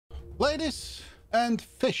Ladies and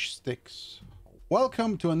fish sticks,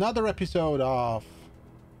 welcome to another episode of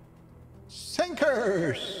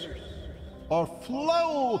Sinkers or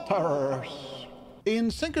Floaters. In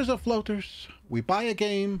Sinkers or Floaters, we buy a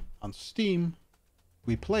game on Steam,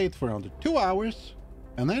 we play it for under 2 hours,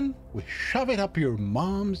 and then we shove it up your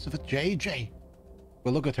mom's JJ.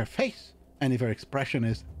 We look at her face, and if her expression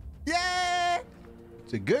is, yeah,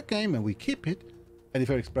 it's a good game and we keep it, and if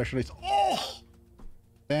her expression is, oh,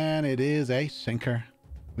 then it is a sinker.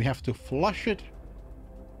 We have to flush it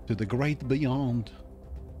to the great beyond.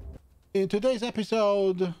 In today's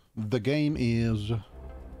episode, the game is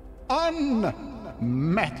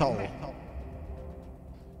Unmetal,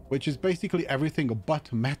 which is basically everything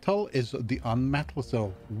but metal is the unmetal.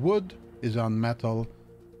 So wood is unmetal,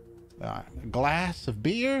 glass of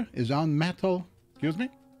beer is unmetal. Excuse me.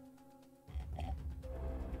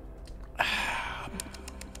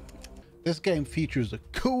 This game features a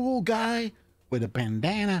cool guy with a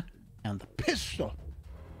bandana and a pistol.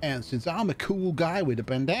 And since I'm a cool guy with a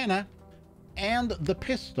bandana and the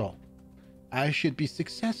pistol, I should be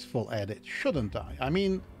successful at it, shouldn't I? I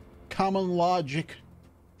mean, common logic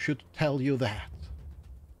should tell you that.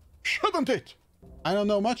 Shouldn't it? I don't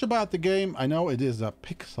know much about the game. I know it is a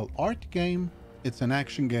pixel art game. It's an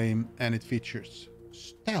action game and it features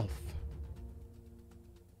stealth.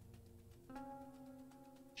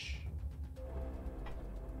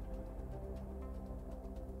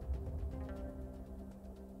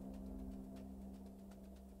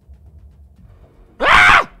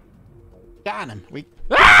 Got him. We.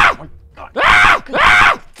 Oh my God.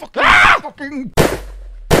 Fucking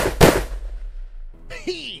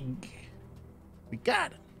pig. We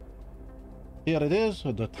got him. Here it is.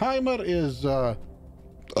 The timer is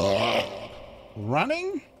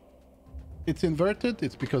running. It's inverted.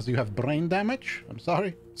 It's because you have brain damage. I'm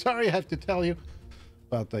sorry. Sorry, I have to tell you.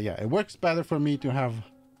 But yeah, it works better for me to have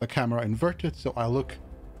the camera inverted, so I look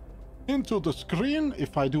into the screen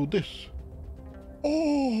if I do this.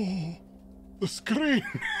 Oh, the screen.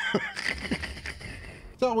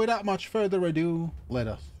 So without much further ado, let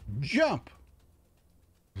us jump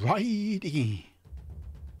right in.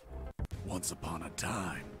 Once upon a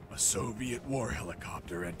time, a Soviet war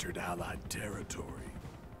helicopter entered Allied territory.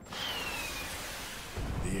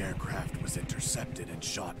 The aircraft was intercepted and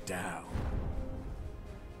shot down.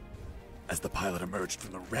 As the pilot emerged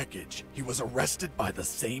from the wreckage, he was arrested by the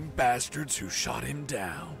same bastards who shot him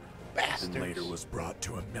down. Bastards. And later was brought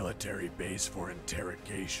to a military base for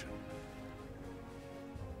interrogation.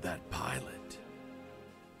 That pilot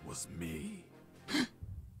was me.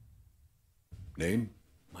 Name?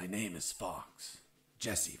 My name is Fox.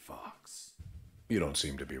 Jesse Fox. You don't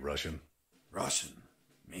seem to be Russian. Russian?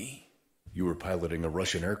 Me? You were piloting a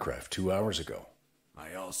Russian aircraft 2 hours ago.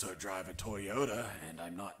 I also drive a Toyota, and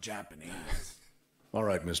I'm not Japanese. All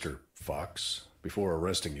right, Mr. Fox. Before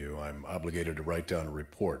arresting you, I'm obligated to write down a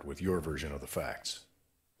report with your version of the facts.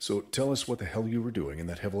 So tell us what the hell you were doing in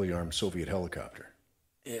that heavily armed Soviet helicopter.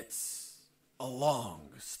 It's a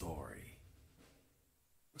long story.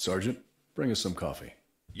 Sergeant, bring us some coffee.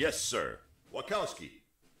 Yes, sir. Wakowski,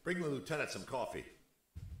 bring the lieutenant some coffee.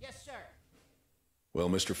 Yes, sir. Well,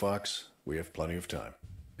 Mr. Fox, we have plenty of time.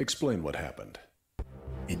 Explain what happened.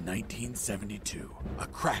 In 1972, a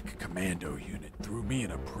crack commando unit threw me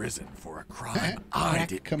in a prison for a crime I Crack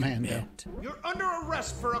didn't commando. commit. You're under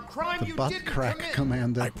arrest for a crime The you butt didn't crack commit.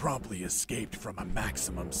 commando. I promptly escaped from a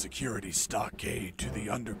maximum security stockade to the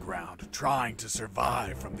underground, trying to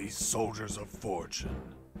survive from these soldiers of fortune.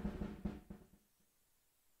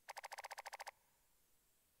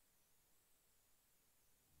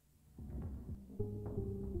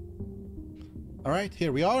 All right,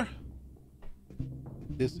 here we are.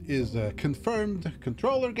 This is a confirmed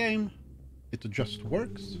controller game. It just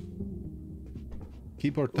works.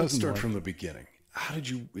 Keyboard Let's doesn't start work. from the beginning. How did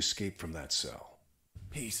you escape from that cell?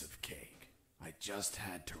 Piece of cake. I just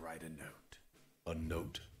had to write a note. A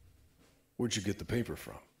note? Where'd you get the paper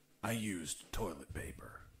from? I used toilet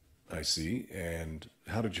paper. I see. And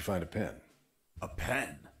how did you find a pen? A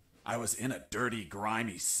pen? I was in a dirty,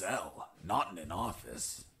 grimy cell, not in an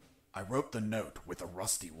office. I wrote the note with a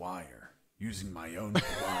rusty wire, using my own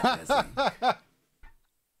blood as ink.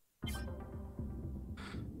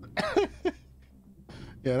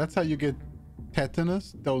 Yeah, that's how you get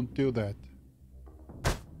tetanus. Don't do that.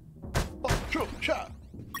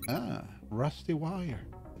 Ah, rusty wire.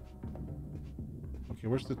 Okay,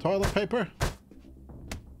 where's the toilet paper?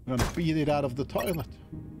 I'm gonna beat it out of the toilet.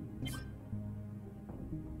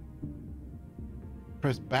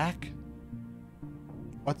 Press back.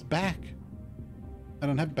 What's back? I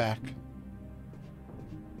don't have back.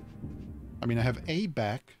 I mean, I have a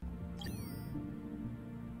back.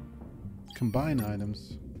 combine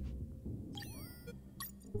items.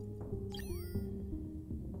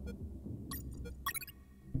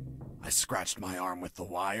 I scratched my arm with the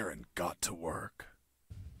wire and got to work.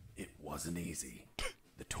 It wasn't easy.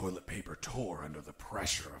 The toilet paper tore under the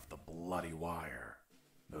pressure of the bloody wire.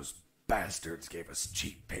 Those bastards gave us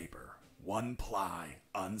cheap paper. 1 ply,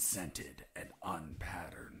 unscented, and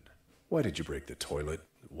unpatterned. Why did you break the toilet?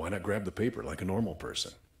 Why not grab the paper like a normal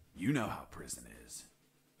person? You know how prison is.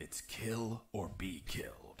 It's kill or be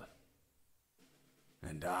killed.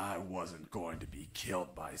 And I wasn't going to be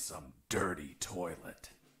killed by some dirty toilet.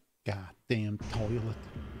 Goddamn toilet.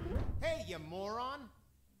 Hey, you moron!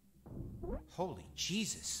 Holy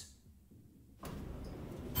Jesus.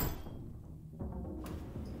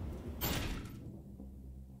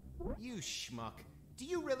 You schmuck. Do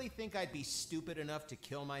you really think I'd be stupid enough to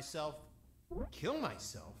kill myself? Kill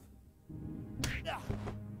myself? Ugh.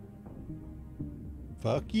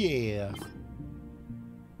 Fuck yeah.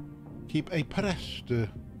 Keep a pressed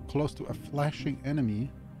close to a flashing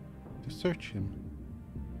enemy to search him.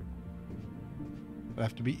 I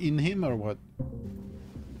have to be in him or what?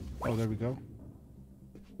 Oh, there we go.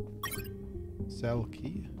 Cell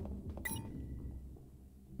key.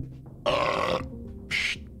 Fuck.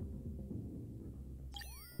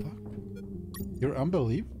 You're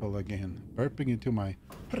unbelievable again. Burping into my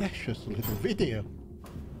precious little video.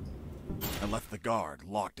 I left the guard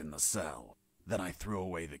locked in the cell. Then I threw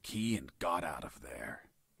away the key and got out of there.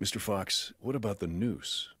 Mr. Fox, what about the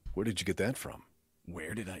noose? Where did you get that from?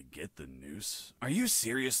 Where did I get the noose? Are you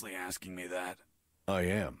seriously asking me that? I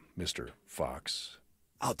am, Mr. Fox.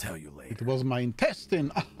 I'll tell you later. It was my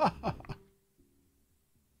intestine.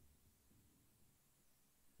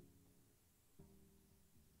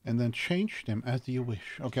 And then change them as you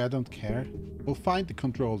wish. Okay, I don't care. We'll find the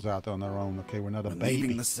controls out on our own. Okay, we're not a When baby.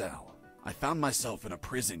 leaving the cell, I found myself in a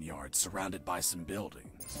prison yard surrounded by some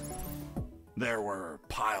buildings. There were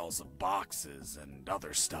piles of boxes and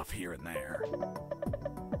other stuff here and there.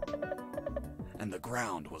 And the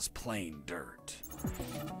ground was plain dirt.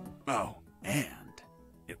 Oh, and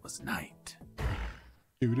it was night.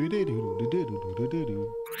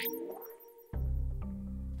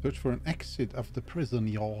 Search for an exit of the prison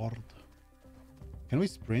yard. Can we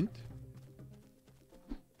sprint?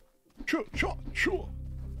 Sure.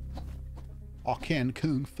 I can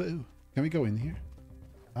kung fu. Can we go in here?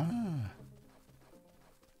 Ah.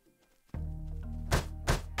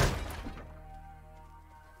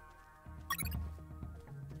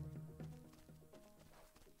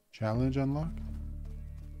 Challenge unlocked.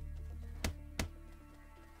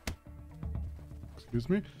 Excuse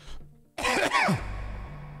me.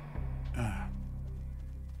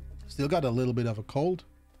 Still got a little bit of a cold.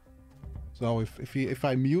 So if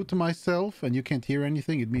I mute myself and you can't hear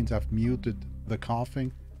anything, it means I've muted the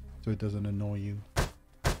coughing so it doesn't annoy you.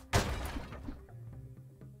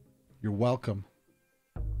 You're welcome.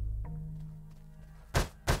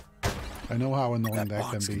 I know how annoying That that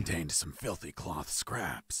box can be. contained some filthy cloth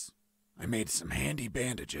scraps. I made some handy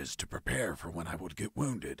bandages to prepare for when I would get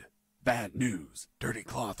wounded. Bad news. Dirty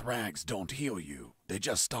cloth rags don't heal you. They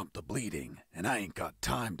just stop the bleeding, and I ain't got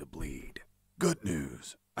time to bleed. Good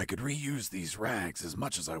news. I could reuse these rags as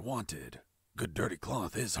much as I wanted. Good dirty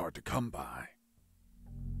cloth is hard to come by.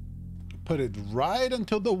 Put it right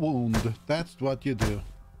into the wound. That's what you do.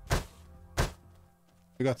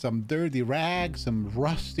 You got some dirty rags, some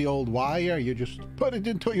rusty old wire. You just put it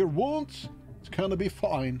into your wounds. It's gonna be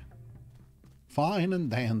fine. Fine and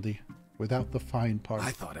dandy. Without the fine part.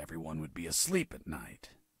 I thought everyone would be asleep at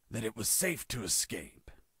night. That it was safe to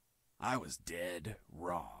escape. I was dead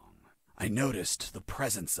wrong. I noticed the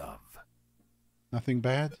presence of... Nothing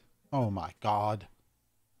bad? Oh my god.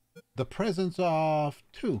 The presence of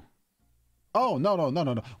 2. Oh,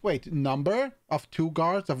 no. Wait, number of 2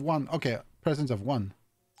 guards of 1. Okay, presence of 1.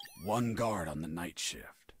 1 guard on the night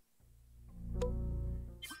shift.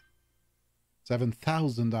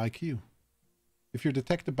 7,000 IQ. If you're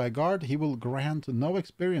detected by guard, he will grant no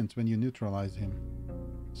experience when you neutralize him.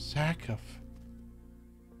 Sack of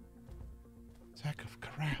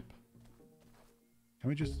crap. Can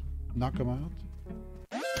we just knock him out?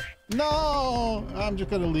 No! I'm just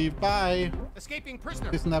gonna leave. Bye. Escaping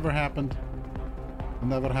prisoner. This never happened. It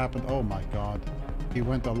never happened. Oh my god. He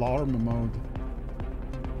went alarm mode.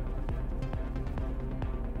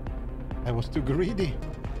 I was too greedy.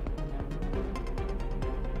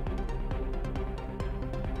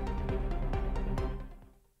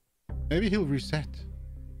 Maybe he'll reset.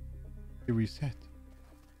 He reset.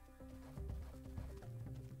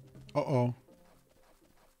 Uh-oh.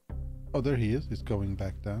 Oh, there he is. He's going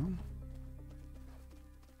back down.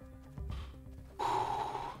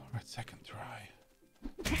 Let's Second try.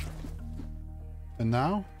 And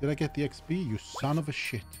now, did I get the XP? You son of a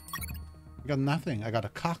shit. I got nothing. I got a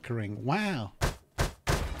cock ring. Wow.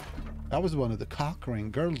 That was one of the cock ring.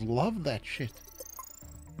 Girls love that shit.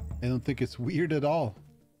 I don't think it's weird at all.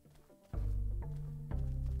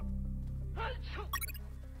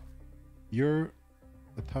 You're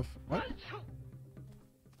a tough... What?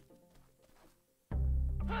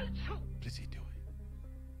 What is he doing?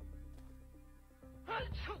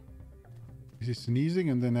 Is he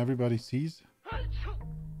sneezing and then everybody sees?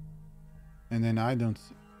 And then I don't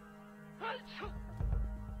see.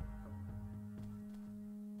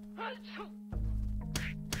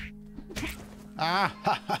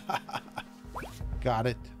 Ah! Got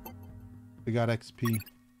it. We got XP.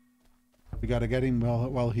 We gotta get him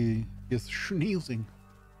while he is sneezing.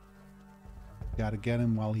 Gotta get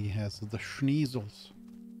him while he has the sneezels.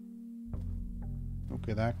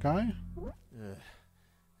 Okay, that guy.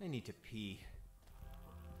 I need to pee.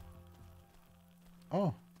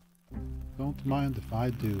 Oh, don't mind if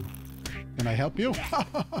I do. Can I help you?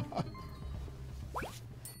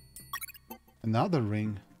 Another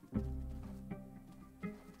ring.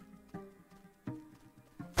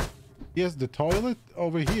 He has the toilet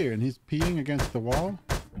over here and he's peeing against the wall.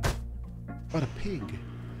 What a pig.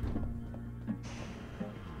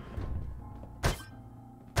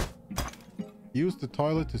 Use the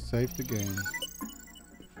toilet to save the game.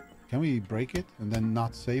 Can we break it and then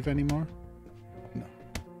not save anymore? No.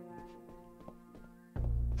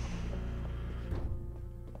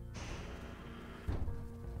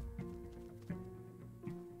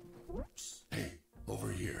 Hey,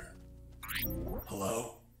 over here.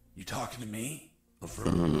 Hello? You talking to me?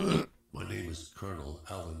 Affirmative. My name is Colonel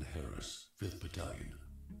Alan Harris, 5th Battalion.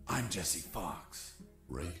 I'm Jesse Fox.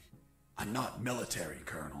 Rank? I'm not military,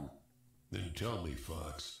 Colonel. Then tell me,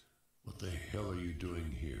 Fox, what the hell are you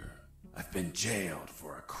doing here? I've been jailed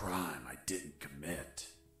for a crime I didn't commit.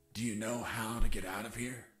 Do you know how to get out of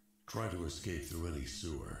here? Try to escape through any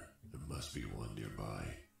sewer. There must be one nearby,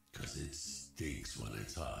 'cause it stinks when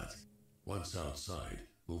it's hot. Once outside,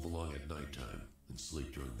 move along at nighttime and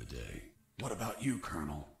sleep during the day. What about you,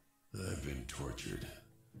 Colonel? I've been tortured.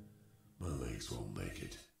 My legs won't make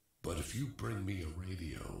it. But if you bring me a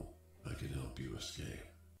radio, I can help you escape.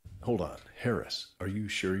 Hold on. Harris, are you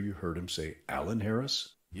sure you heard him say Alan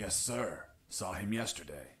Harris? Yes, sir. Saw him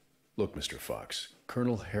yesterday. Look, Mr. Fox,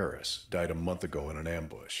 Colonel Harris died a month ago in an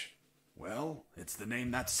ambush. Well, it's the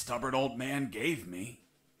name that stubborn old man gave me.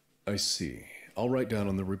 I see. I'll write down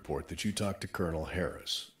on the report that you talked to Colonel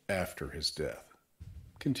Harris after his death.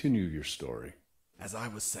 Continue your story. As I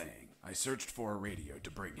was saying, I searched for a radio to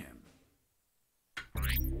bring him.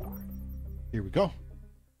 Here we go.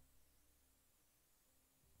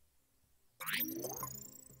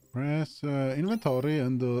 Press inventory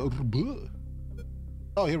and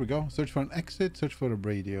oh, here we go. Search for an exit, search for a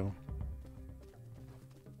radio.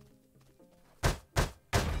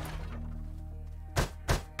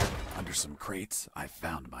 Under some crates, I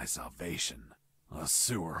found my salvation. A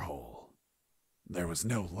sewer hole. There was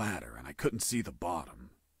no ladder and I couldn't see the bottom.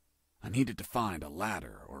 I needed to find a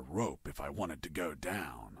ladder or rope if I wanted to go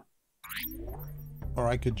down. Or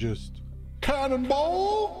I could just...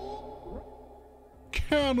 Cannonball!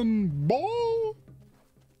 Cannonball!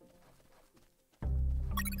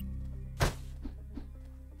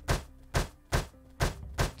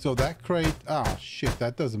 So that crate... Ah, shit,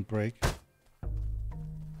 that doesn't break.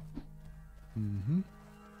 Mm-hmm.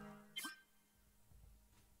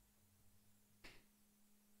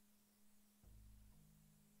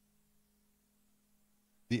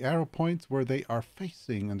 The arrow points where they are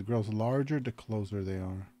facing and grows larger the closer they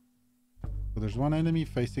are. So there's one enemy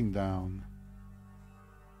facing down.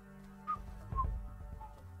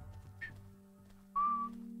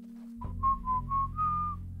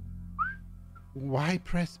 Why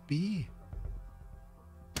press B?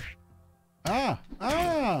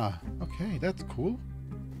 Okay, that's cool.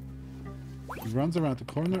 He runs around the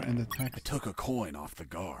corner and attacks. I took a coin off the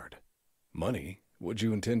guard. Money? What'd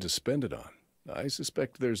you intend to spend it on? I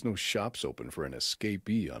suspect there's no shops open for an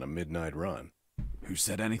escapee on a midnight run. Who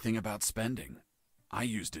said anything about spending? I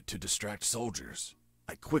used it to distract soldiers.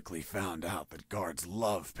 I quickly found out that guards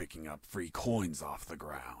love picking up free coins off the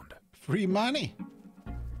ground. Free money.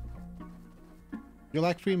 You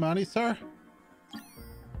like free money, sir?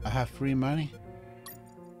 I have free money.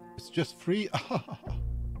 It's just free. How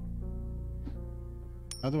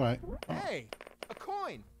do I? Oh. Hey, a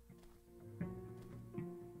coin.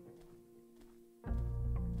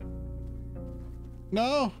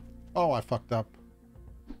 No. Oh, I fucked up.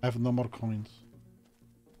 I have no more coins.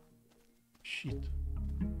 Shit.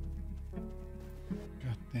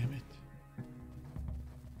 God damn it.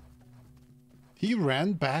 He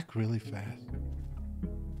ran back really fast.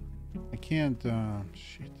 I can't,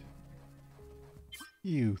 shit.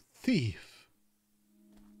 You thief.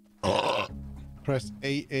 Press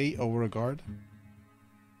AA over a guard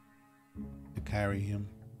to carry him.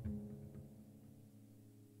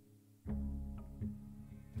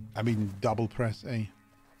 I mean, double press A.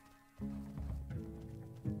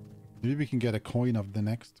 Maybe we can get a coin of the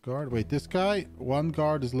next guard. Wait, this guy, one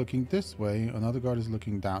guard is looking this way, another guard is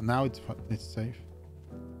looking down. Now it's safe.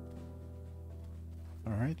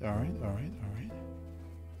 All right.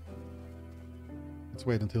 Let's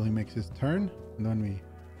wait until he makes his turn, and then we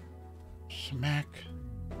smack.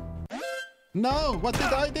 No, what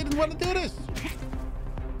did I didn't want to do this.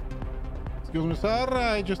 Excuse me, sir.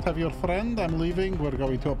 I just have your friend. I'm leaving. We're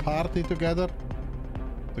going to a party together.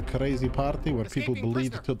 The crazy party where people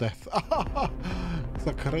bleed to death. It's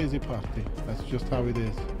a crazy party. That's just how it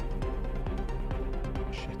is.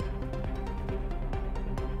 Shit.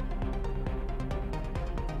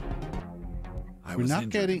 I was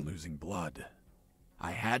injured and losing blood.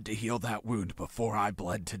 I had to heal that wound before I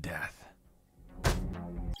bled to death.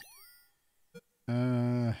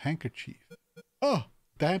 Handkerchief. Oh,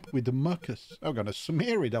 damp with the mucus. I'm gonna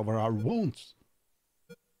smear it over our wounds.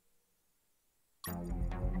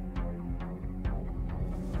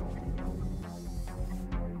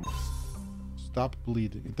 Stop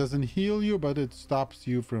bleeding. It doesn't heal you, but it stops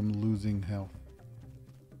you from losing health.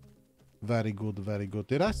 Very good, very good.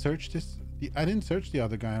 Did I search this? I didn't search the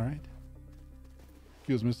other guy, right?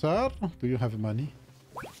 Excuse me, sir. Do you have money?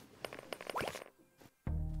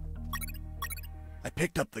 I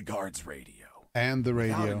picked up the guard's radio. And the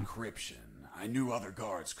radio. Without encryption, I knew other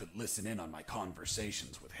guards could listen in on my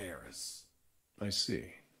conversations with Harris. I see.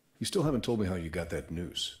 You still haven't told me how you got that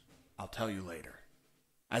noose. I'll tell you later.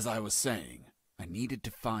 As I was saying, I needed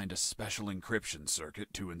to find a special encryption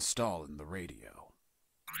circuit to install in the radio.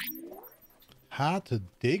 Hot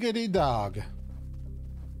diggity dog.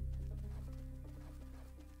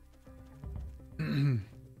 Can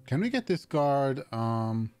we get this guard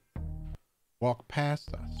walk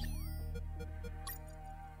past us?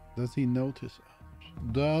 Does he notice us?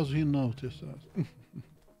 Does he notice us?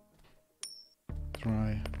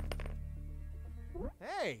 Try.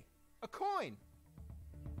 Hey, a coin.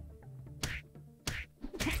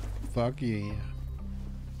 Fuck yeah.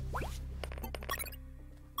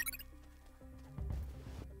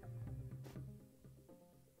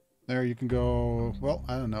 There you can go. Well,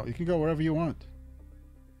 I don't know. You can go wherever you want.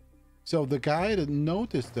 So the guy that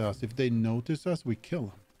noticed us, if they notice us, we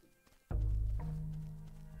kill them.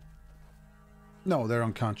 No, they're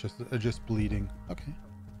unconscious. They're just bleeding. Okay.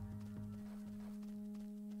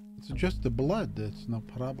 It's just the blood. It's no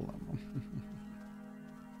problem.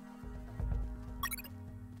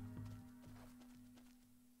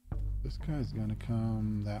 This guy's gonna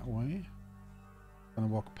come that way. Gonna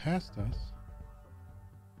walk past us.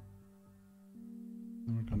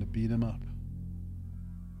 And we're gonna beat him up.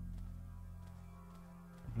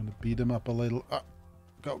 We're gonna beat him up a little.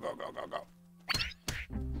 Go, go, go, go, go.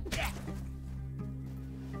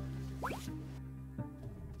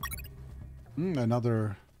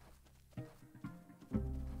 Another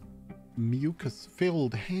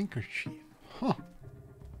mucus-filled handkerchief. Huh.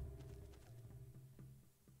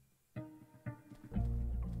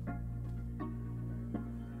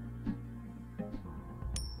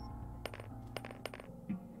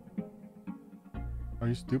 Are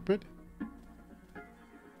you stupid?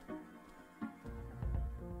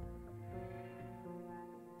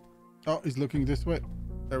 Oh, he's looking this way.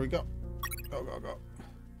 There we go. Go, go, go.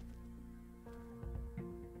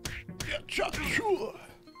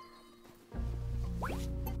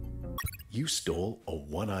 You stole a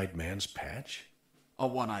one-eyed man's patch? A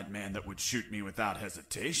one-eyed man that would shoot me without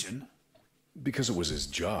hesitation. Because it was his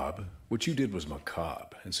job. What you did was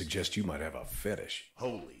macabre and suggest you might have a fetish.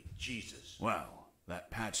 Holy Jesus. Well, that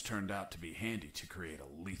patch turned out to be handy to create a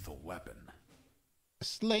lethal weapon.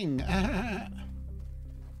 Sling.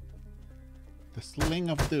 The sling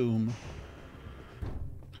of doom.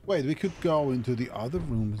 Wait, we could go into the other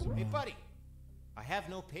room as well. Hey, buddy. I have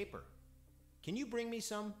no paper. Can you bring me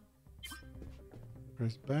some?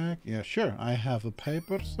 Press back. Yeah, sure. I have a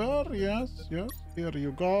paper, sir. Yes, yes. Here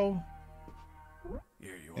you go.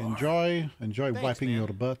 Here you Enjoy Thanks, wiping man. your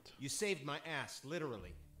butt. You saved my ass,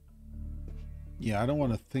 literally. Yeah, I don't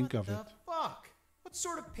want to think of it. What the fuck? What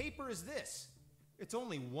sort of paper is this? It's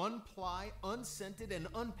only one ply, unscented, and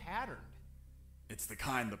unpatterned. It's the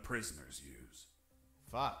kind the prisoners use.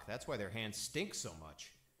 Fuck, that's why their hands stink so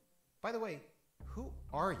much. By the way, who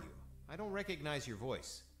are you? I don't recognize your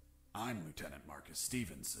voice. I'm Lieutenant Marcus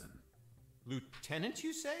Stevenson. Lieutenant,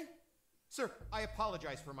 you say? Sir, I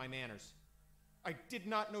apologize for my manners. I did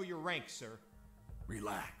not know your rank, sir.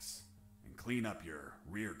 Relax and clean up your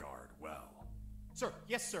rear guard well. Sir,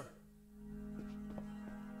 yes, sir.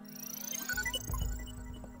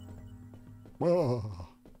 Oh,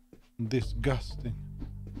 disgusting.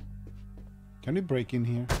 Can we break in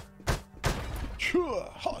here? Chua,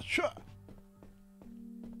 ha, chua.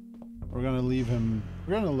 We're gonna leave him.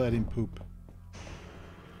 We're gonna let him poop.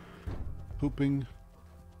 Pooping,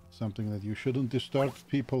 something that you shouldn't disturb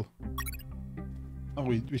people. Oh,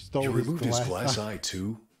 we stole You his removed his glass glass eye. eye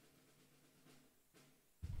too?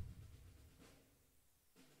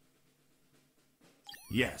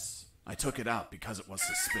 Yes, I took it out because it was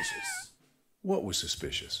suspicious. What was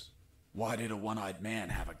suspicious? Why did a one-eyed man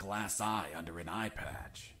have a glass eye under an eye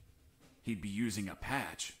patch? He'd be using a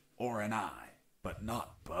patch or an eye, but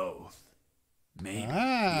not both. Maybe the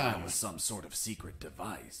eye was some sort of secret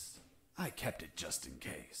device. I kept it just in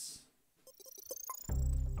case.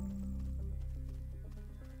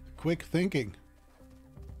 Quick thinking.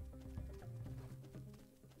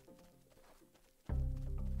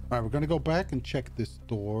 Alright, we're gonna go back and check this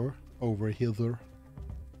door over hither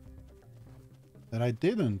that I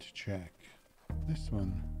didn't check. This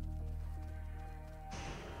one.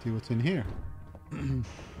 See what's in here.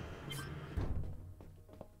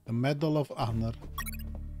 A Medal of Honor.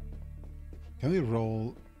 Can we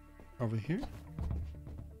roll over here?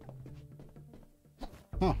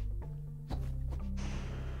 Huh.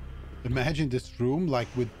 Imagine this room like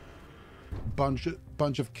with bunch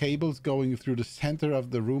of cables going through the center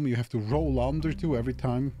of the room. You have to roll under to every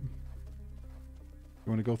time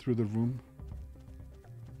you want to go through the room.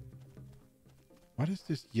 What is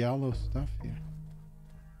this yellow stuff here?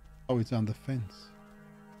 Oh, it's on the fence.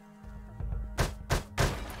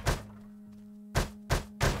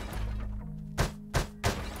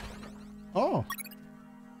 Oh,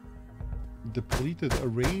 depleted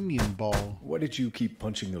Iranian ball. Why did you keep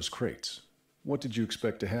punching those crates? What did you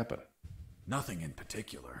expect to happen? Nothing in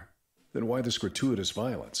particular. Then why this gratuitous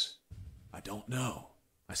violence? I don't know.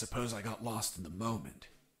 I suppose I got lost in the moment.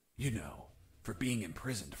 You know, for being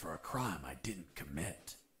imprisoned for a crime I didn't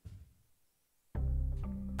commit.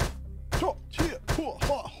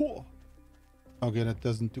 Okay, that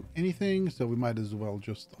doesn't do anything, so we might as well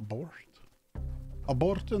just abort.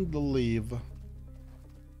 Abort and leave.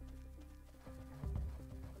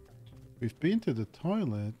 We've been to the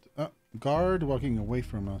toilet. Guard walking away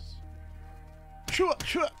from us.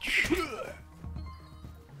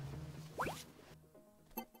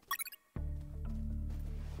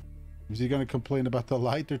 Is he gonna complain about the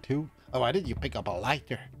lighter too? Oh, why did you pick up a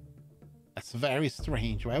lighter? That's very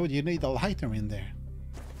strange. Why would you need a lighter in there?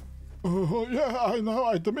 Oh, yeah, I know.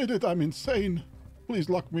 I admit it. I'm insane. Please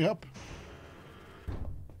lock me up.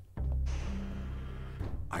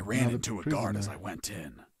 I ran into a guard as I went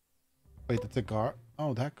in. Wait, it's a guard?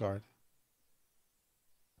 Oh, that guard.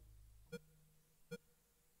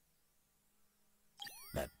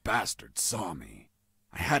 That bastard saw me.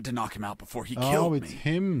 I had to knock him out before he killed Oh, me. it's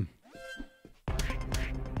him.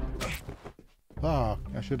 Fuck,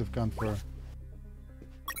 I should have gone for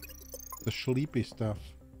the sleepy stuff.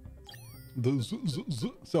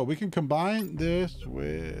 So we can combine this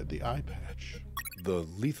with the eye patch. The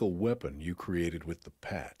lethal weapon you created with the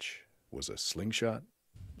patch was a slingshot?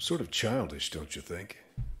 Sort of childish, don't you think?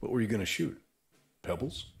 What were you gonna shoot?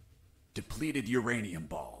 Pebbles? Depleted uranium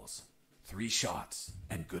balls. 3 shots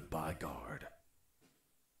and goodbye, guard.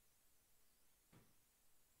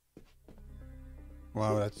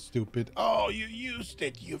 Wow, that's stupid. Oh, you used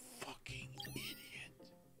it, you fucking idiot.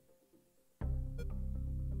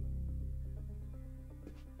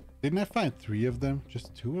 Didn't I find 3 of them?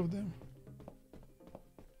 Just 2 of them?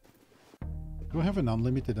 Do I have an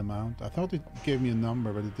unlimited amount? I thought it gave me a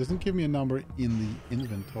number, but it doesn't give me a number in the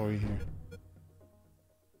inventory here.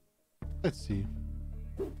 Let's see.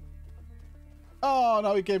 Oh,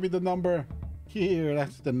 no, it gave me the number. Here,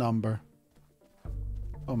 that's the number.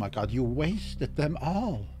 Oh my god, you wasted them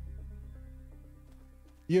all.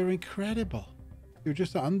 You're incredible. You're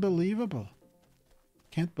just unbelievable.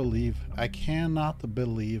 Can't believe. I cannot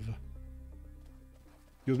believe.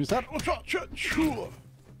 Excuse me, sir.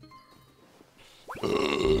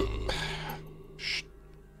 Shh.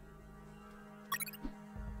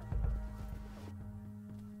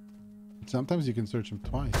 Sometimes you can search them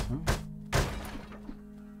twice, huh?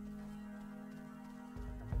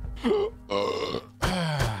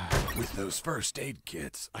 With those first aid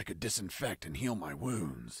kits, I could disinfect and heal my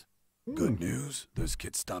wounds. Good news, those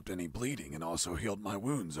kits stopped any bleeding and also healed my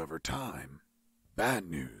wounds over time. Bad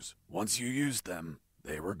news, once you used them,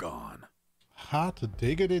 they were gone. Hot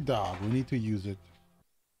diggity dog. We need to use it.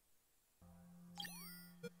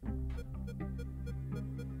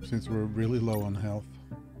 since we're really low on health.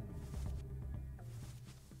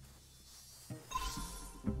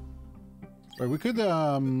 Right, we could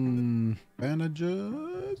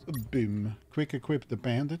bandages. Boom. Quick equip the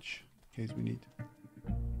bandage in case we need.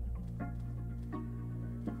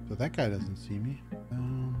 So that guy doesn't see me.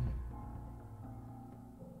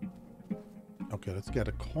 Okay, let's get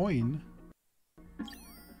a coin.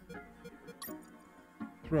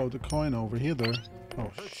 Throw the coin over here there.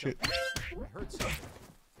 Oh shit. I heard something.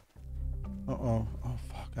 Uh-oh. Oh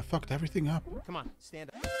fuck. I fucked everything up. Come on, stand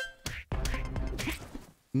up.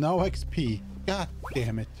 No XP. God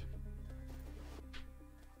damn it.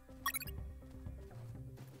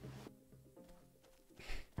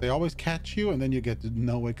 They always catch you and then you get the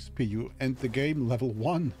no XP. You end the game level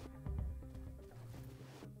 1.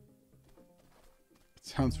 It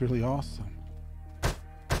sounds really awesome.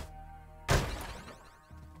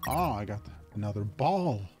 Oh, I got another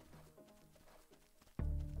ball.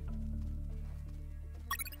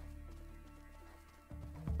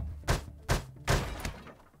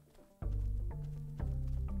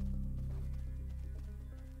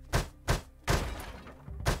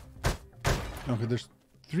 Okay, there's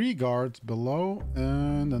 3 guards below,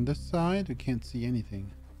 and on this side, we can't see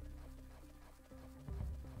anything.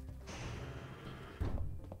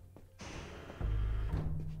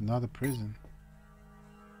 Another prison,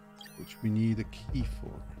 which we need a key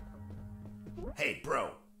for. Hey,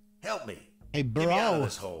 bro, help me. Hey, Get me out of bro.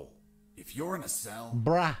 this hole. If you're in a cell,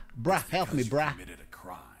 Brah, it's help me, because you brah. committed a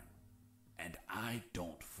crime, and I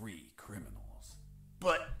don't free criminals.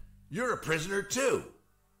 But you're a prisoner too.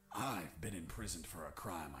 I've been imprisoned for a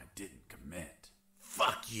crime I didn't commit.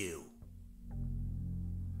 Fuck you.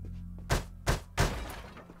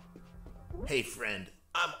 Hey, friend,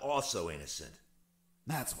 I'm also innocent.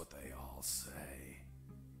 That's what they all say.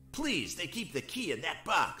 Please, they keep the key in that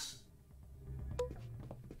box.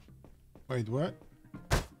 Wait, what?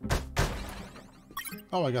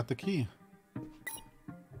 Oh, I got the key.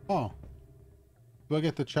 Oh. Do I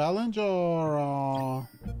get the challenge or...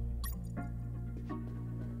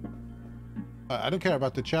 I don't care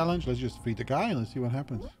about the challenge. Let's just feed the guy and let's see what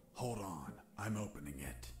happens. Hold on, I'm opening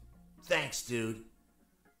it. Thanks, dude.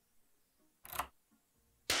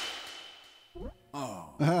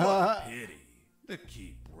 Oh, what a pity. The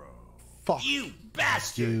key broke. Fuck You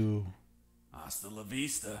bastard! you. Hasta la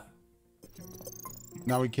vista.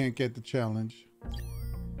 Now we can't get the challenge.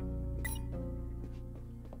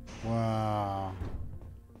 Wow.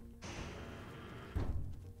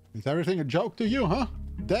 Is everything a joke to you, huh?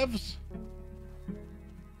 Devs?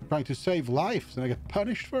 Trying to save lives and I get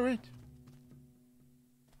punished for it?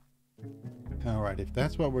 Alright, if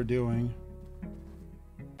that's what we're doing...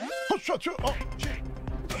 Oh, shut you! Oh,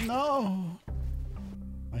 shit! No!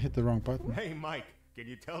 I hit the wrong button. Hey, Mike, can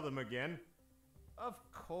you tell them again? Of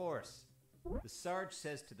course. The Sarge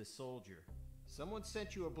says to the soldier, someone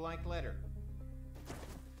sent you a blank letter.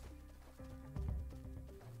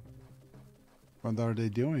 What are they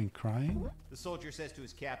doing? Crying? The soldier says to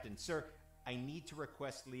his captain, sir, I need to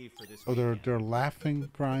request leave for this Oh, weekend. they're laughing,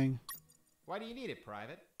 crying. Why do you need it,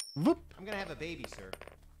 Private? Whoop! I'm gonna have a baby, sir.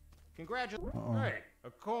 Congratulations. Uh-oh. Hey, a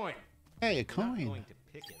coin. Hey, a You're not coin. going to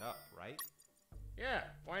pick it up, right? Yeah,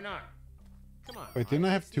 why not? Come on. Wait, didn't I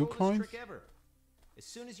Mike, have it's the 2 oldest coins? trick ever. As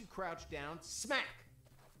soon as you crouch down, smack.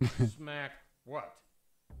 Smack what?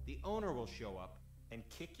 The owner will show up and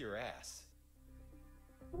kick your ass.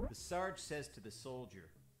 The Sarge says to the soldier,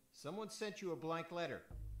 someone sent you a blank letter.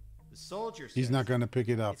 The soldier says, He's not gonna pick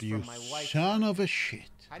it up, "It's you from my wife." son of a shit.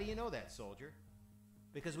 How do you know that, soldier?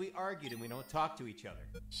 Because we argued and we don't talk to each other.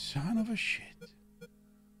 Son of a shit.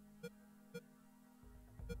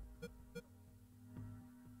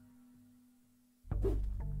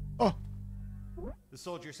 Oh, The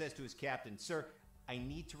soldier says to his captain, sir, I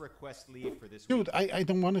need to request leave for this dude, week. I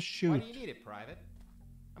don't want to Why shoot. do you need it, Private?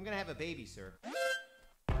 I'm gonna have a baby, sir.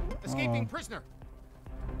 Escaping prisoner.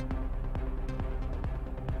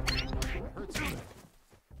 I heard something.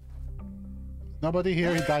 Nobody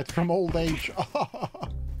here, he died from old age.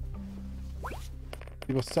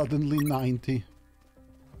 He was suddenly 90.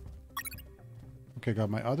 Okay, got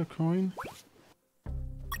my other coin.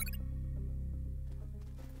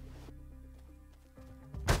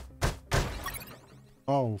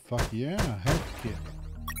 Oh, fuck yeah, health kit.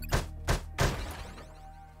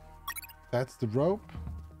 That's the rope.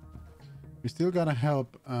 We still gotta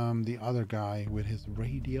help the other guy with his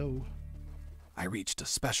radio. I reached a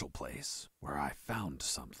special place where I found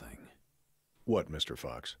something. What, Mr.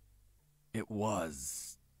 Fox? It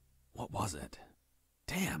was... what was it?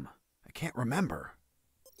 Damn, I can't remember.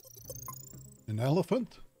 An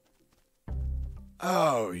elephant?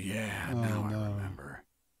 Oh, yeah, Oh, now I no. remember.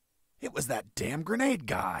 It was that damn grenade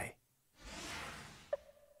guy.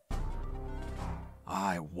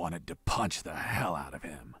 I wanted to punch the hell out of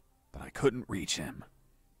him, but I couldn't reach him.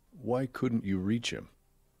 Why couldn't you reach him?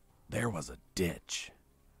 There was a ditch.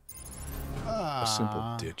 A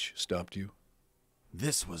simple ditch stopped you?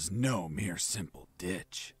 This was no mere simple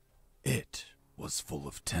ditch. It was full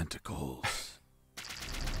of tentacles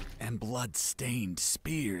and blood-stained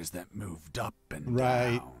spears that moved up and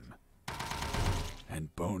down,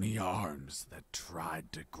 and bony arms that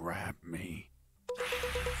tried to grab me,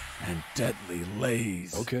 and deadly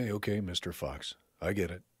lays. Okay, Mr. Fox. I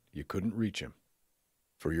get it. You couldn't reach him.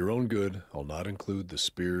 For your own good, I'll not include the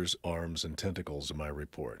spears, arms, and tentacles in my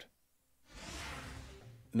report.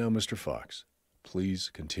 Now, Mr. Fox, please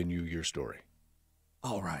continue your story.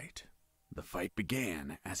 All right. The fight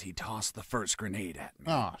began as he tossed the first grenade at me.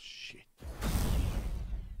 Oh, shit.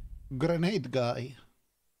 Grenade guy.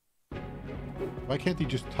 Why can't he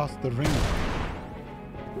just toss the ring?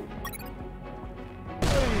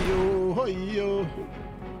 Hey-yo, hey-yo.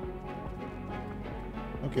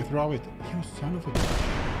 Okay, throw it. You son of a bitch.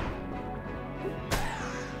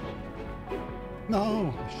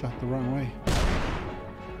 No, I shot the wrong way.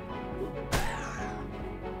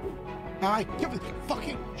 I kept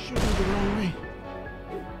fucking shooting the wrong way.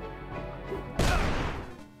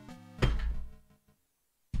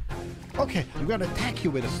 Okay, I'm gonna attack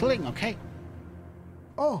you with a sling, okay?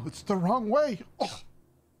 Oh, it's the wrong way. Oh.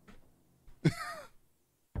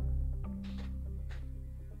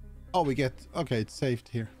 Oh, we get... Okay, it's saved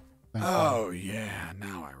here. Thank Oh, God. yeah,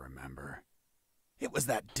 now I remember. It was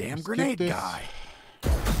that damn Skip grenade this. guy.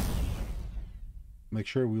 Make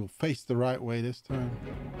sure we'll face the right way this time.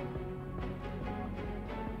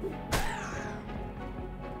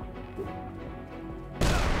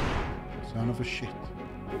 Son of a shit.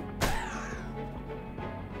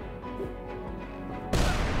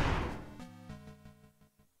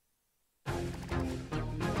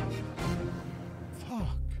 Fuck.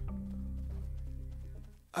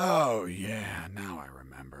 Oh, yeah, now I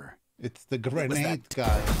remember. It's the was grenade that-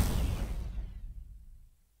 guy.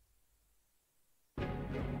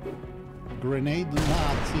 Grenade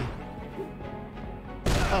Nazi.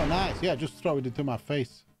 Oh, nice. Yeah, just throw it into my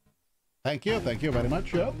face. Thank you very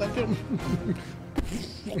much. Yeah, thank you.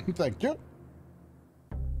 Thank you.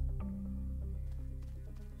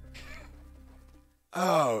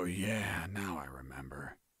 Oh, yeah, now I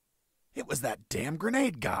remember. It was that damn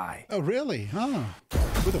grenade guy. Oh, really? Huh.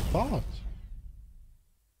 Who'd have thought?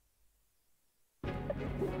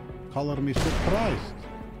 Color me surprised.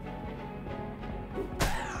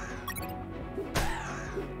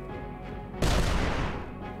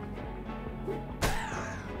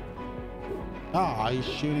 Ah, he's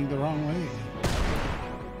shooting the wrong way.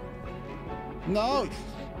 No!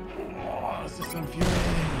 Oh, this is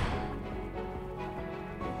infuriating.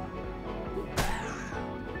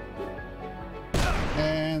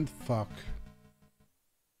 And fuck.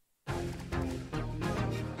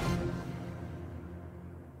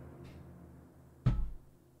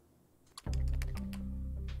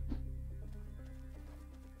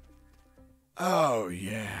 Oh,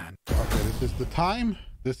 yeah. Okay, this is the time.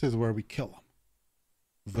 This is where we kill him.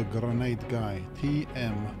 The grenade guy.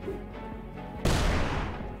 TM.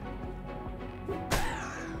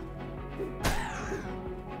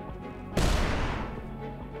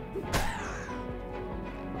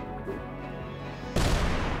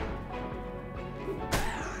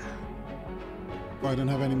 Oh, I don't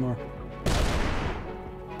have any more.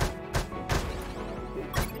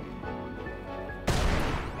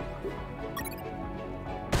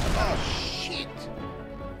 Oh, shit.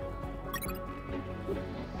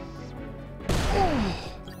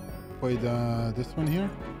 Oh. Wait, this one here?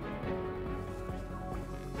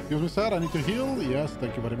 Excuse me, sir, I need to heal. Yes,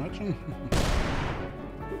 thank you very much.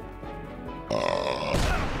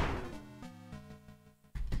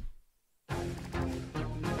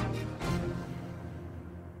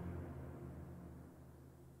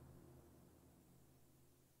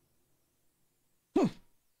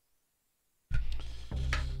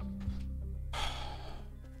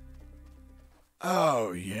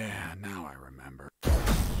 Oh, yeah, now I remember.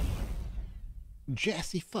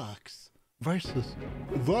 Jesse Fox versus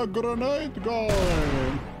the grenade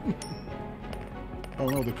guy. Oh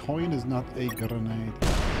no, the coin is not a grenade.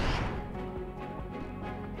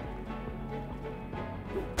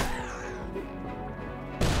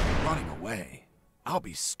 Running away. I'll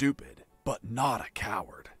be stupid, but not a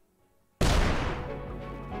coward.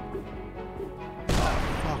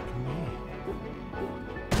 Fuck me.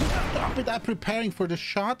 Stop it, I'm preparing for the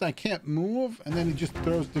shot, I can't move, and then he just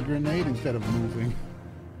throws the grenade instead of moving.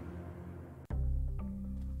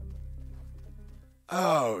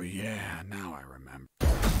 yeah, now I remember.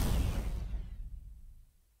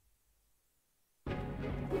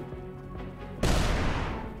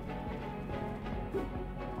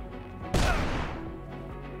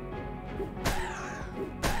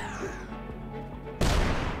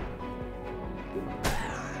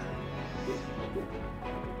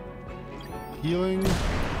 Healing.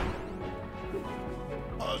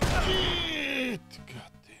 Oh, shit!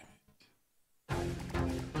 God damn it.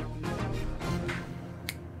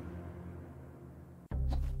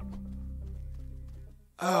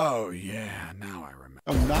 Oh, yeah, now I remember.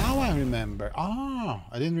 Oh, now I remember. Ah,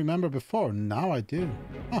 I didn't remember before. Now I do.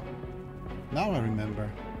 Huh. Now I remember.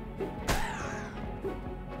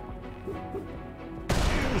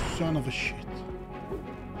 You son of a shit.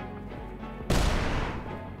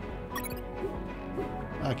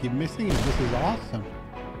 I keep missing it. This is awesome.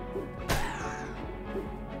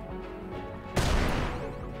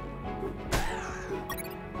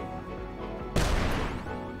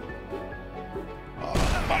 Oh,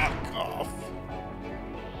 fuck off.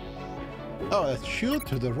 Oh, let's shoot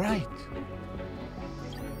to the right.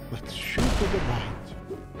 Let's shoot to the right.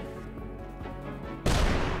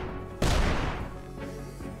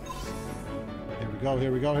 Here we go,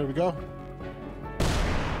 here we go, here we go.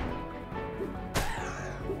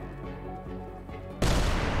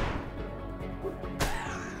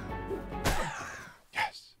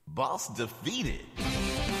 Yes. Boss defeated.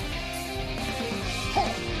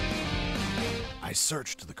 I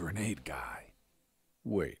searched the grenade guy.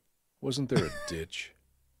 Wait, wasn't there a ditch?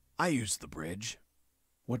 I used the bridge.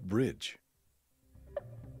 What bridge?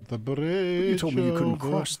 The bridge. You told me you couldn't over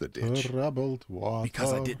cross the ditch. troubled water.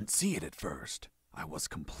 Because I didn't see it at first. I was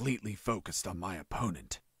completely focused on my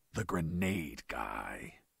opponent, the grenade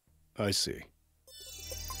guy. I see.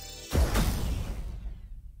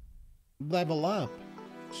 Level up.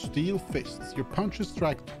 Steel fists. Your punches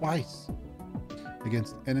strike twice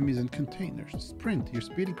against enemies and containers. Sprint. Your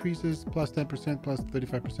speed increases plus 10%, plus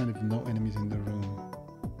 35% if no enemies in the room.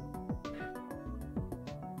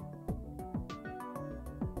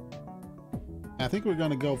 I think we're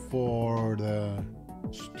gonna go for the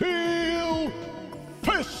Steel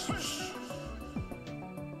Fists!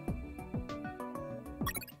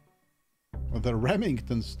 Or the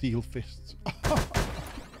Remington Steel Fists.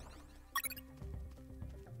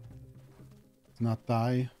 Not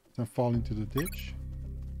die, then fall into the ditch.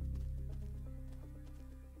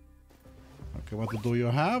 Okay, what do you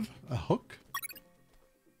have? A hook?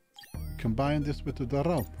 Combine this with the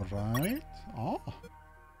rope, right? Oh.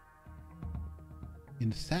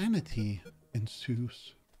 Insanity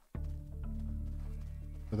ensues.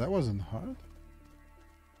 But that wasn't hard.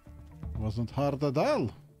 It wasn't hard at all.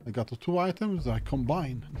 I got the two items I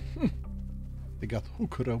combine. I got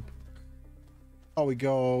hook rope. Oh, we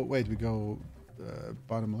go... Wait, we go...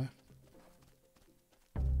 bottom left.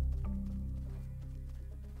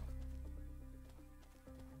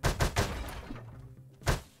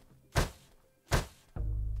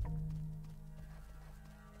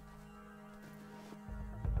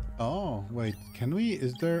 Oh, wait, can we?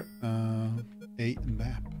 Is there a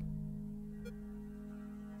map?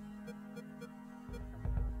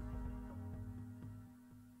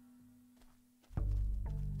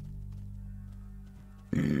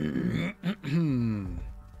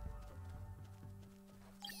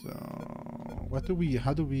 So, what do we,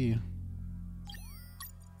 how do we...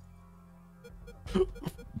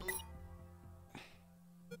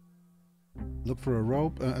 Look for a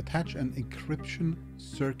rope, attach an encryption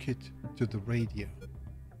circuit to the radio.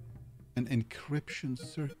 An encryption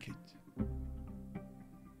circuit.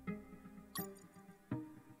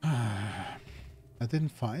 I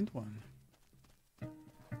didn't find one.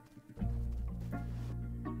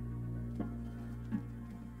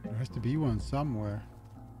 There has to be one somewhere.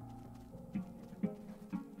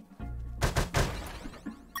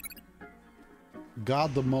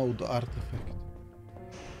 God mode artifact.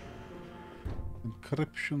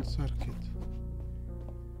 Encryption circuit.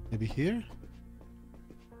 Maybe here?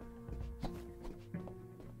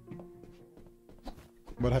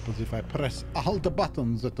 What happens if I press all the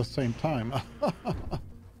buttons at the same time?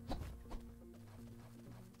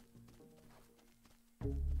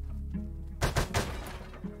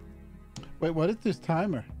 Wait, what is this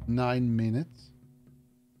timer? 9 minutes?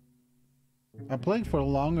 I'm playing for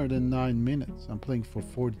longer than 9 minutes. I'm playing for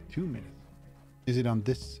 42 minutes. Is it on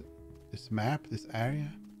this map, this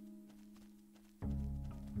area?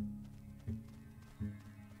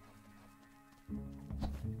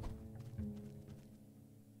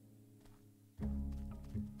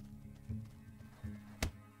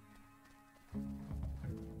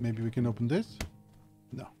 Maybe we can open this?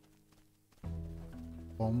 No.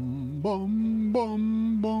 Boom, boom,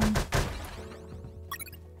 boom, boom.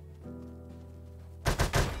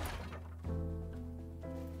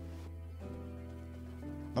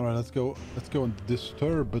 All right, let's go. Let's go and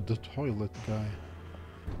disturb the toilet guy.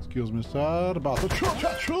 Excuse me, sir. About the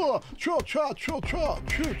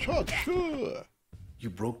You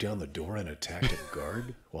broke down the door and attacked a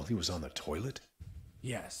guard while he was on the toilet?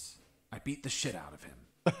 Yes, I beat the shit out of him.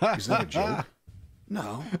 Is that a joke?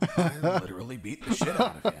 No, I literally beat the shit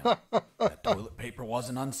out of him. That toilet paper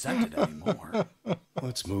wasn't unscented anymore.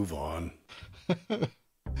 Let's move on.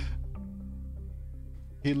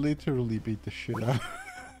 He literally beat the shit out.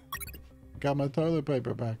 Got my toilet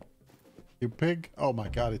paper back. You pig? Oh my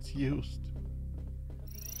god, it's used.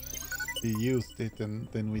 He used it and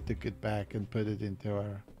then we took it back and put it into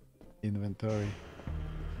our inventory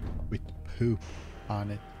with poop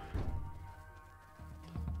on it.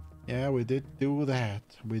 Yeah, we did do that.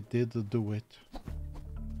 We did do it.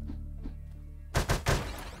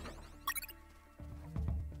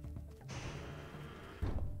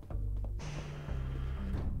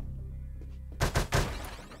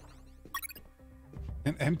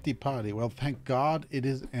 An empty party. Well, thank God it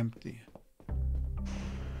is empty.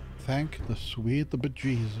 Thank the sweet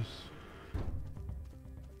bejesus.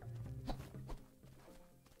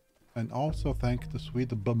 And also thank the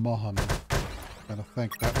sweet Mohammed. Gotta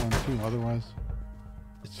thank that one too, otherwise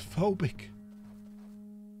it's phobic.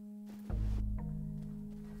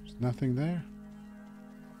 There's nothing there.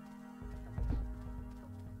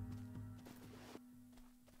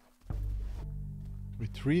 We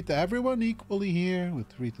treat everyone equally here. We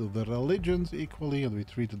treat the religions equally, and we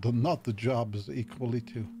treat the not the jobs equally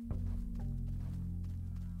too.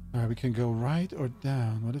 Alright, we can go right or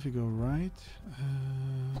down. What if we go right?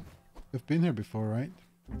 We've been here before, right?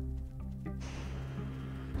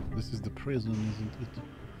 This is the prison, isn't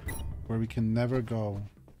it? Where we can never go.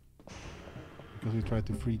 Because we tried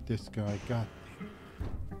to free this guy. God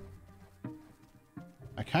damn.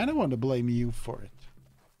 I kind of want to blame you for it.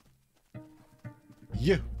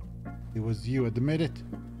 You! It was you, admit it.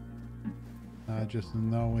 I just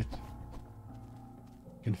know it.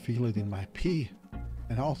 I can feel it in my pee.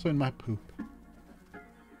 And also in my poop.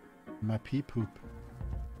 My pee poop.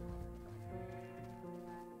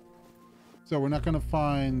 So we're not gonna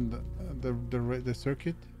find the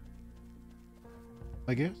circuit,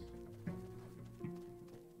 I guess.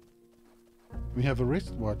 We have a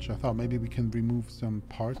wristwatch. I thought maybe we can remove some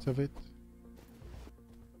parts of it.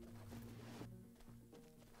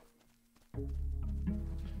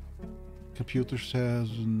 Computer says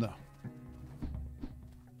no.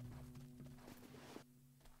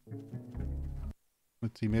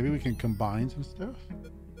 Let's see, maybe we can combine some stuff.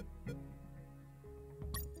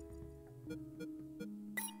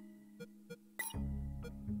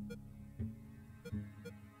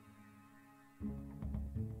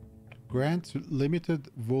 Grants limited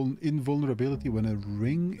invulnerability when a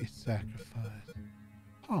ring is sacrificed.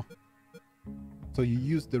 Huh. So you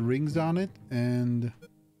use the rings on it and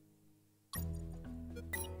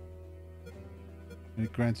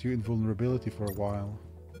it grants you invulnerability for a while.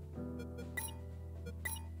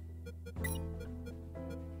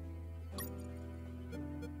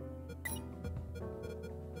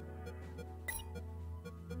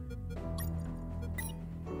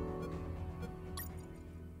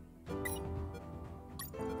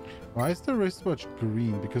 Why is the wristwatch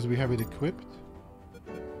green? Because we have it equipped?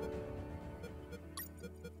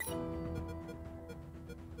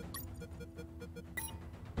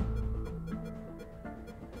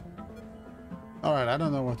 Alright, I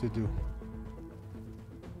don't know what to do.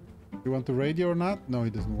 You want the radio or not? No, he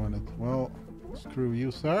doesn't want it. Well, screw you,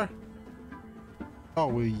 sir. Oh,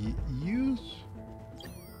 we use...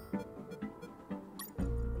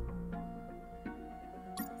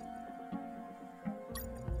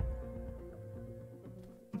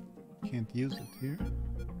 Can't use it here.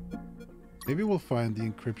 Maybe we'll find the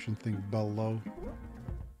encryption thing below.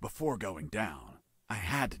 Before going down, I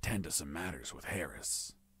had to tend to some matters with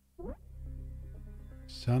Harris.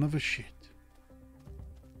 Son of a shit.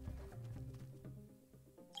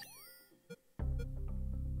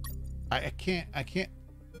 I can't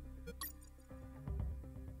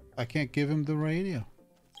give him the radio.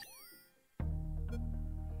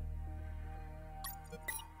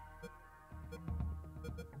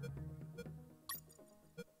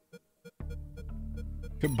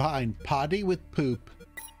 Combine potty with poop.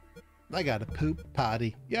 I got a poop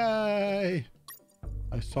potty. Yay!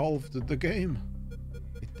 I solved the game.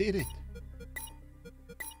 I did it.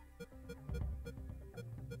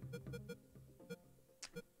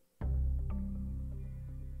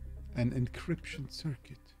 An encryption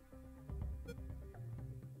circuit.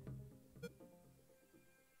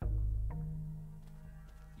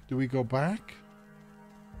 Do we go back?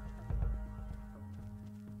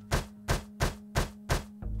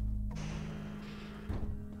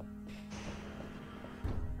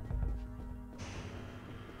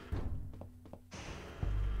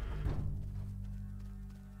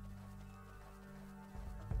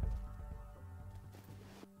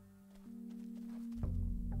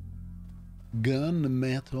 Gun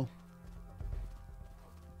metal.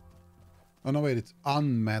 Oh no, wait, it's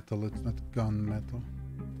unmetal, it's not gun metal.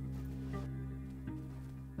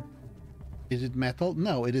 Is it metal?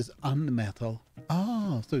 No, it is unmetal.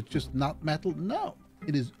 Oh, so it's just not metal? No,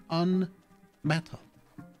 it is unmetal.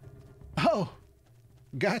 Oh,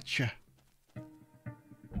 gotcha.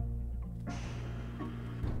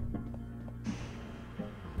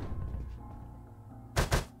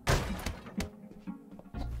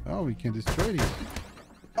 Oh, we can destroy these.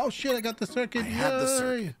 Oh shit, I got the circuit. I had the Yay!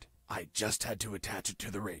 circuit. I just had to attach it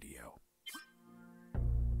to the radio.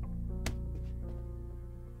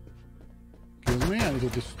 Excuse me, I need to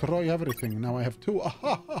destroy everything. Now I have two.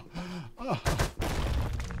 Huh?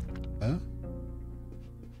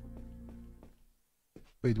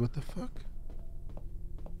 Wait, what the fuck?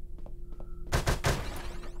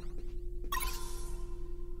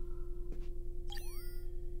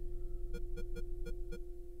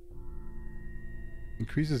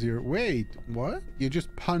 Increases your... Wait, what? You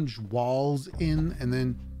just punch walls in and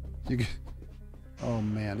then you get... Oh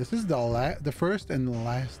man, this is the first and the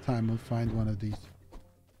last time we'll find one of these.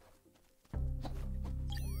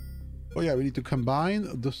 Oh yeah, we need to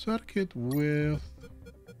combine the circuit with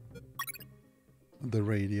the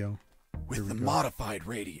radio. With the modified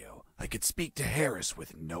radio, I could speak to Harris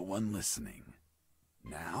with no one listening.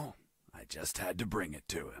 Now, I just had to bring it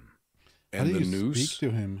to him. How do And the you noose? speak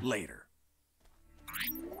to him? Later.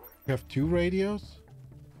 You have two radios?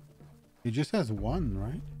 He just has one,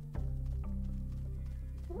 right?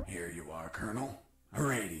 Here you are, Colonel. A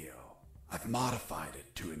radio. I've modified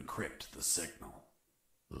it to encrypt the signal.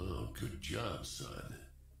 Oh, good job, son.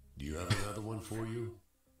 Do you have another one for you?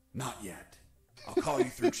 Not yet. I'll call you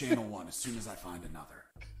through channel 1 as soon as I find another.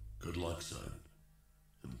 Good luck, son.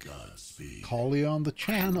 And Godspeed. Call you on the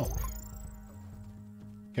channel.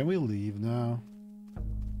 Can we leave now?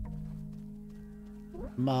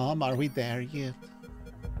 Mom, are we there yet?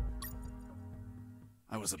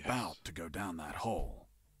 I was about to go down that hole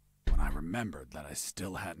when I remembered that I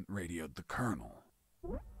still hadn't radioed the Colonel.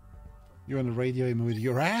 You want to radio him with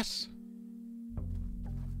your ass?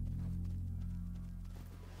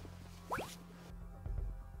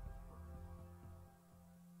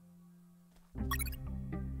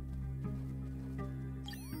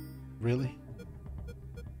 Really?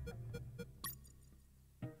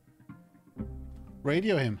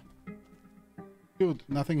 Radio him. Dude,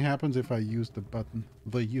 nothing happens if I use the button.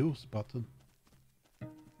 The use button.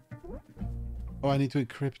 Oh, I need to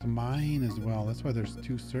encrypt mine as well. That's why there's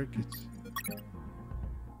two circuits.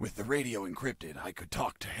 With the radio encrypted, I could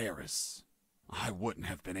talk to Harris. I wouldn't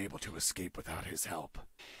have been able to escape without his help.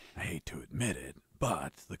 I hate to admit it,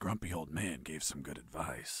 but the grumpy old man gave some good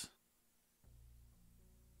advice.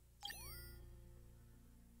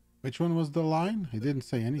 Which one was the line? He didn't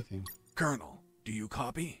say anything. Colonel, do you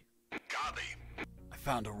copy? Copy. I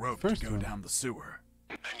found a rope First to go one. down the sewer.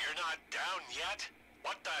 And you're not down yet?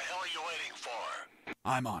 What the hell are you waiting for?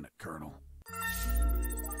 I'm on it, Colonel.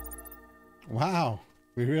 Wow.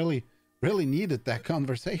 We really needed that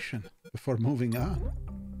conversation before moving on.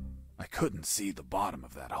 I couldn't see the bottom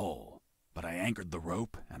of that hole, but I anchored the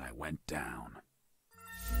rope and I went down.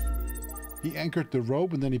 He anchored the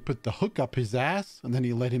rope and then he put the hook up his ass and then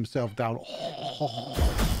he let himself down.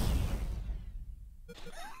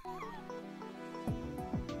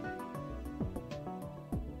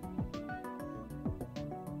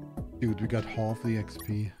 Dude, we got half the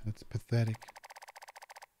XP. That's pathetic.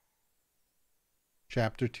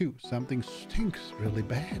 Chapter 2. Something stinks really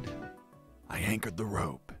bad. I anchored the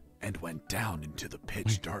rope and went down into the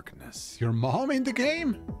pitch darkness. Your mom in the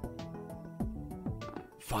game?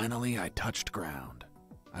 Finally, I touched ground.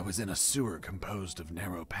 I was in a sewer composed of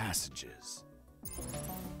narrow passages.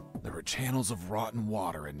 There were channels of rotten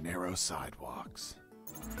water and narrow sidewalks.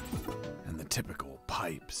 And the typical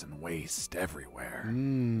pipes and waste everywhere.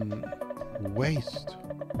 Waste.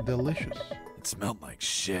 Delicious. It smelled like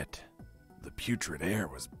shit. The putrid air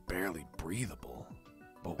was barely breathable.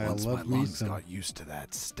 But I once my love me lungs some got used to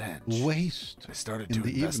that stench, Waste. I started in to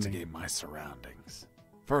the investigate evening. my surroundings.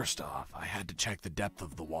 First off, I had to check the depth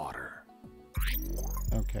of the water.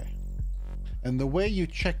 Okay. And the way you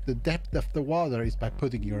check the depth of the water is by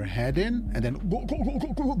putting your head in and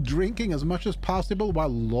then drinking as much as possible while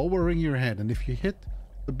lowering your head. And if you hit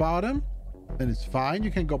the bottom, then it's fine.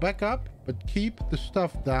 You can go back up, but keep the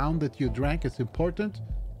stuff down that you drank. It's important.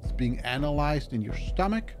 It's being analyzed in your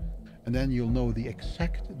stomach, and then you'll know the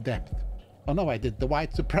exact depth. Oh no, I did the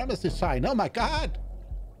white supremacy sign. Oh my God!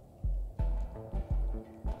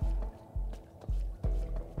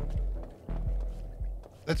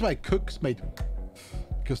 That's why cooks made,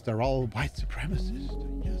 because they're all white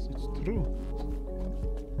supremacists. Yes, it's true.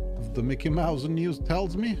 If the Mickey Mouse news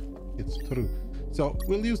tells me, it's true. So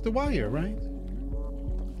we'll use the wire, right?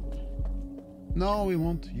 No, we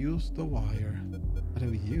won't use the wire. What do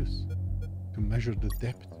we use to measure the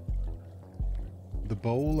depth? The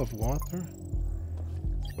bowl of water?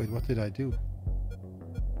 Wait, what did I do?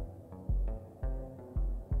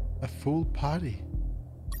 A full potty.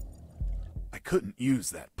 I couldn't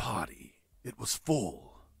use that potty. It was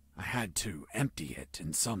full. I had to empty it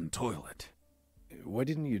in some toilet. Why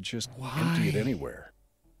didn't you just empty it anywhere?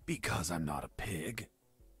 Because I'm not a pig.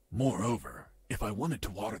 Moreover, if I wanted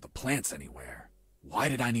to water the plants anywhere, why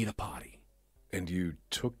did I need a potty? And you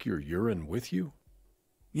took your urine with you?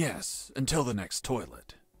 Yes, until the next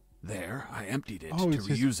toilet. There, I emptied it Oh, to it's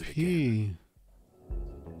his reuse it again.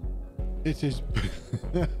 pee. It's his...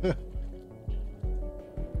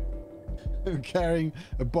 I'm carrying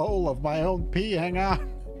a bowl of my own pee. Hang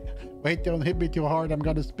on. Wait, don't hit me too hard. I'm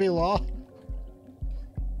gonna spill all.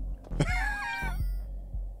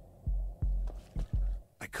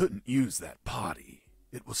 I couldn't use that potty.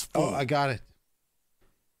 It was full. Oh, I got it.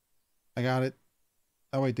 I got it.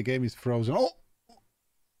 Oh, wait, the game is frozen. Oh!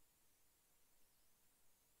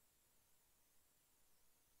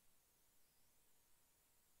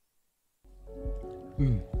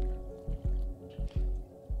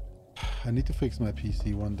 I need to fix my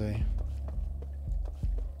PC one day.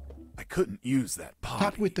 I couldn't use that potty.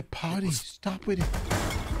 Stop with the potty. Stop with it.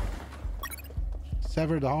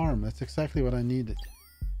 Severed arm. That's exactly what I needed.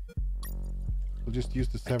 We'll just use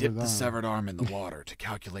the I severed dipped arm. the severed arm in the water to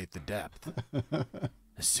calculate the depth.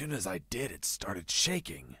 As soon as I did, it started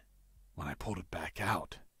shaking. When I pulled it back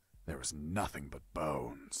out, there was nothing but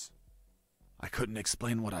bones. I couldn't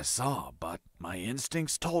explain what I saw, but my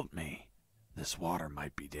instincts told me this water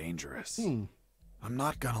might be dangerous. I'm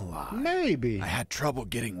not gonna lie. Maybe. I had trouble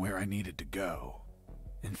getting where I needed to go.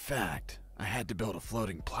 In fact, I had to build a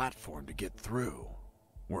floating platform to get through.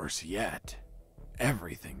 Worse yet,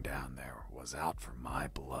 everything down there was out for my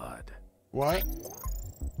blood. What?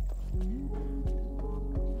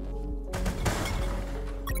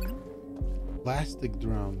 Plastic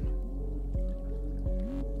drum.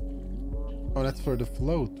 Oh, that's for the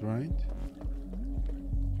float, right?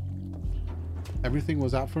 Everything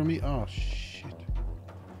was out for me? Oh, shit.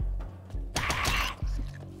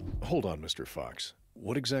 Hold on, Mr. Fox.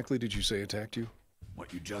 What exactly did you say attacked you?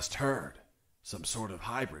 What you just heard. Some sort of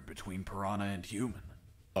hybrid between piranha and human.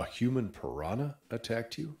 A human piranha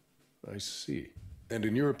attacked you? I see. And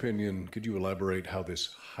in your opinion, could you elaborate how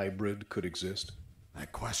this hybrid could exist?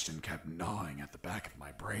 That question kept gnawing at the back of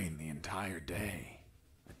my brain the entire day.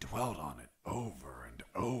 I dwelled on it over and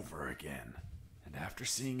over again. And after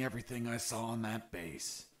seeing everything I saw on that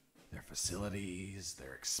base, their facilities,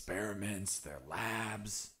 their experiments, their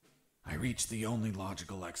labs, I reached the only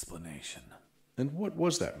logical explanation. And what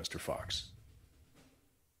was that, Mr. Fox?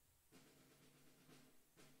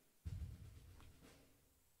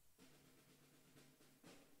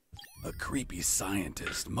 A creepy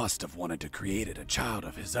scientist must have wanted to create a child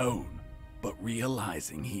of his own, but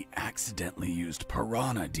realizing he accidentally used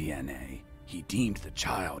piranha DNA, he deemed the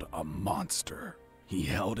child a monster. He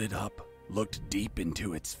held it up, looked deep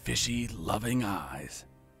into its fishy, loving eyes,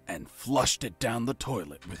 and flushed it down the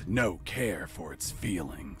toilet with no care for its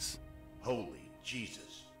feelings. Holy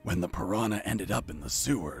Jesus. When the piranha ended up in the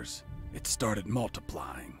sewers, it started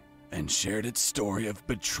multiplying and shared its story of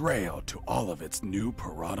betrayal to all of its new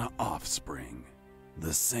piranha offspring,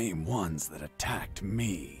 the same ones that attacked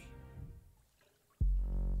me.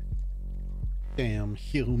 Damn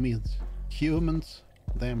humans. Humans.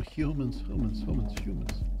 Damn humans. Humans.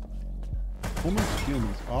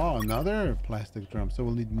 Oh, another plastic drum. So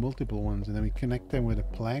we'll need multiple ones, and then we connect them with a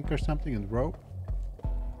plank or something and rope.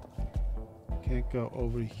 Can't go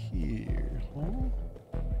over here, huh?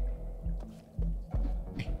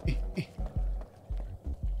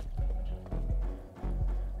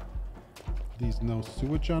 Please, no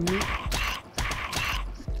sewage on me.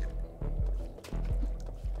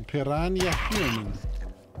 Piranha human.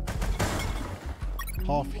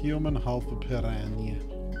 Half human, half a piranha.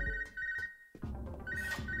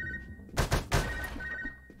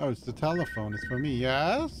 Oh, it's the telephone. It's for me.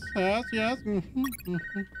 Yes. How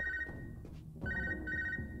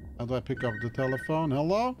do I pick up the telephone?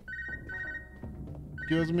 Hello?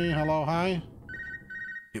 Excuse me. Hello. Hi.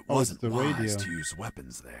 It Oh, it's wasn't the wise radio. to use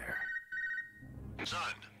weapons there. Son,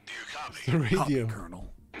 do you copy? The radio. Copy,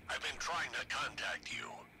 Colonel. I've been trying to contact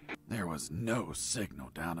you. There was no signal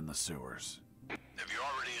down in the sewers. Have you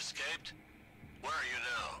already escaped? Where are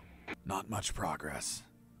you now? Not much progress.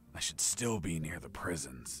 I should still be near the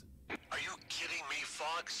prisons. Are you kidding me,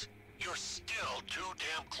 Fox? You're still too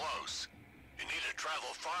damn close. You need to travel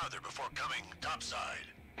farther before coming topside.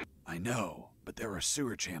 I know, but there are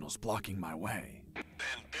sewer channels blocking my way.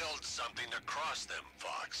 Then build something to cross them,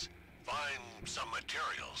 Fox. Find some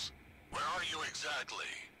materials. Where are you exactly?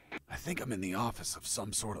 I think I'm in the office of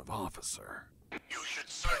some sort of officer. You should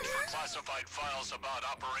search for classified files about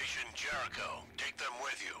Operation Jericho. Take them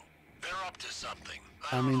with you. They're up to something.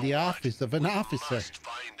 I'm in the office of an officer. Must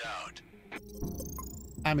find out.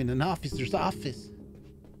 I'm in an officer's office.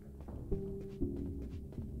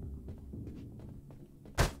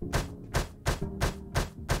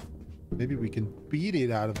 Maybe we can beat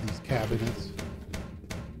it out of these cabinets.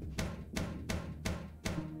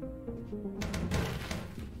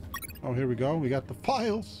 Oh, here we go. We got the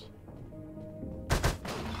files.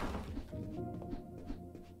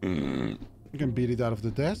 You can beat it out of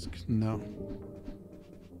the desk? No.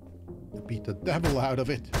 Beat the devil out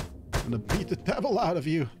of it. I'm gonna beat the devil out of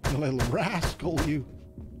you, you little rascal, you.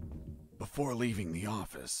 Before leaving the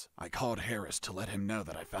office, I called Harris to let him know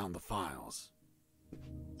that I found the files.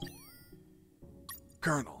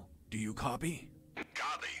 Colonel, do you copy?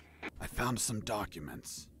 Copy. I found some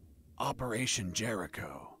documents. Operation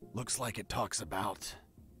Jericho. Looks like it talks about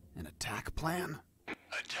an attack plan?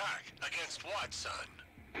 Attack? Against what, son?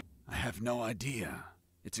 I have no idea.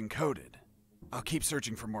 It's encoded. I'll keep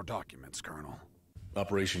searching for more documents, Colonel.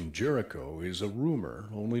 Operation Jericho is a rumor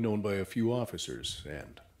only known by a few officers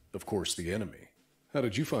and, of course, the enemy. How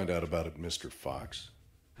did you find out about it, Mr. Fox?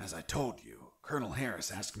 As I told you, Colonel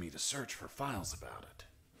Harris asked me to search for files about it.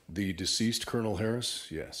 The deceased Colonel Harris?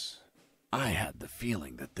 Yes. I had the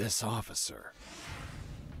feeling that this officer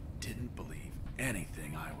didn't believe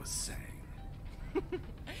anything I was saying.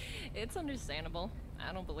 It's understandable.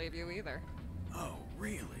 I don't believe you either. Oh,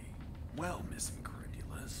 really? Well, Miss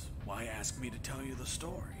Incredulous, why ask me to tell you the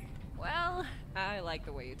story? Well, I like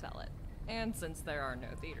the way you tell it. And since there are no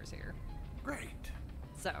theaters here. Great.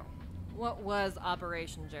 So, what was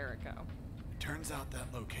Operation Jericho? It turns out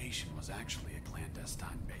that location was actually a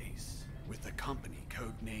clandestine base, with a company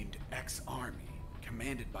codenamed X-Army,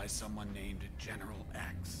 commanded by someone named General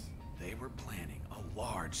X. They were planning a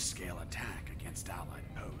large-scale attack against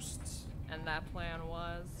Allied posts. And that plan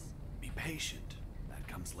was? Be patient. That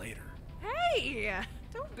comes later. Hey!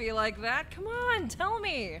 Don't be like that. Come on, tell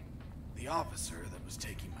me. The officer that was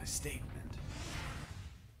taking my statement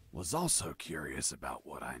was also curious about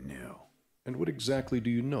what I knew. And what exactly do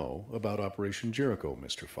you know about Operation Jericho,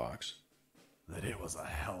 Mr. Fox? That it was a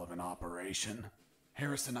hell of an operation.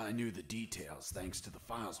 Harris and I knew the details thanks to the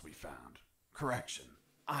files we found. Correction,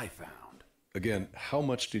 I found. Again, how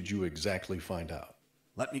much did you exactly find out?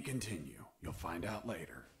 Let me continue. You'll find out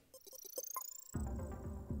later.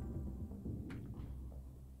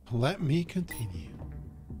 Let me continue.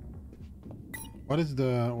 What does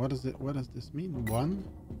this mean? One?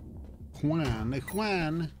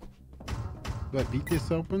 Juan. Do I beat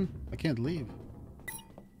this open? I can't leave.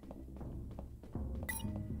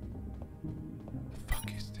 The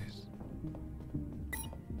fuck is this?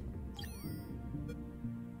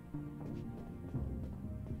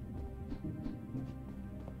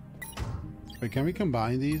 Wait, can we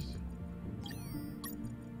combine these?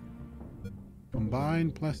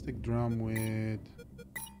 Combine plastic drum with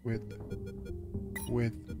you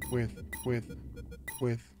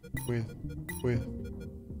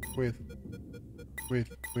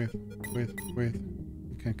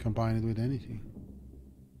can combine it with anything.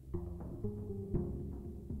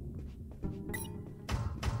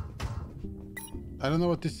 I don't know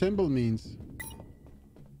what this symbol means.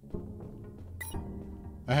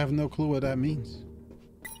 I have no clue what that means.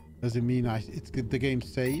 Does it mean the game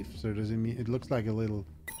saves, or does it mean it looks like a little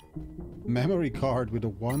memory card with a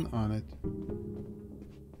 1 on it?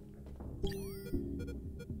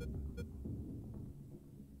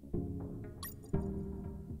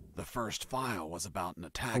 The first file was about an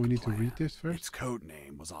attack Oh, we need plan. to read this first? Its code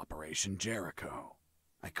name was Operation Jericho.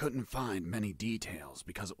 I couldn't find many details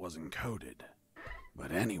because it was encoded.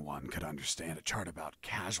 But anyone could understand a chart about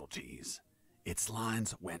casualties. Its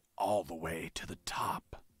lines went all the way to the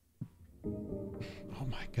top. Oh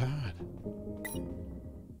my god.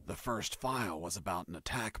 The first file was about an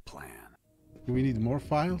attack plan. Do we need more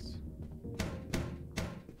files?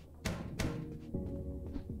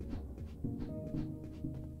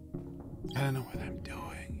 I don't know what I'm doing.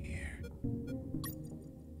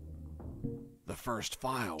 first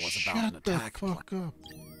file was about an Shut the attack fuck up.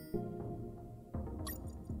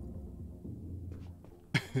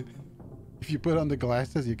 If you put on the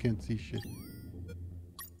glasses, you can't see shit.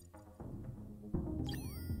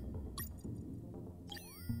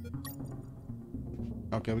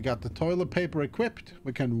 Okay, we got the toilet paper equipped.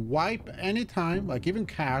 We can wipe anytime, like even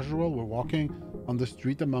casual. We're walking on the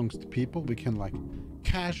street amongst people. We can like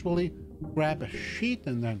casually grab a sheet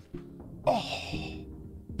and then, oh.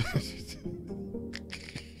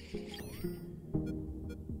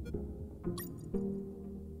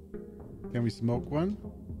 Can we smoke one?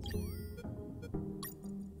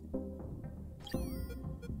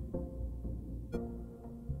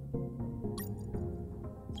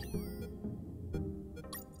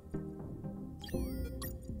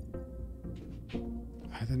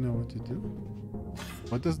 I don't know what to do.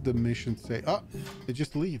 What does the mission say? Oh, it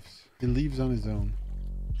just leaves. It leaves on its own.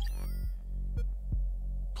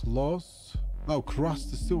 Close. Oh, cross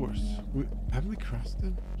the sewers. Haven't we crossed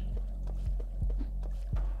them?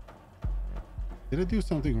 Did I do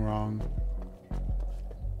something wrong?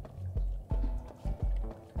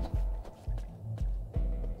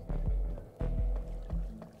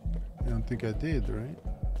 I don't think I did, right?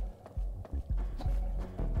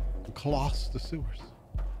 Cross the sewers.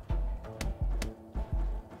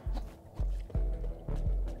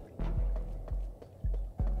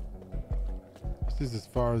 This is as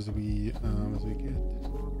far as we get.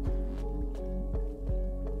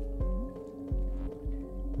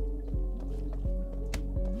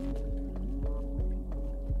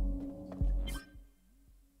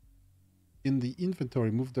 In the inventory,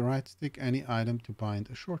 move the right stick any item to find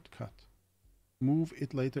a shortcut. Move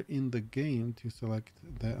it later in the game to select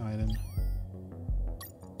the item.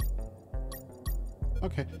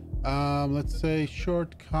 Okay, let's say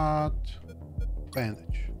shortcut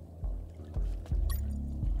bandage.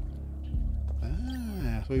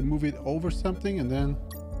 Ah, so we move it over something and then...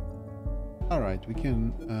 Alright, we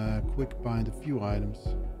can quick bind a few items.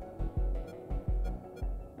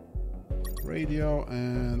 Radio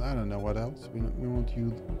and I don't know what else. We won't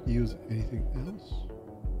use anything else.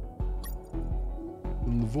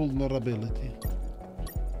 Vulnerability.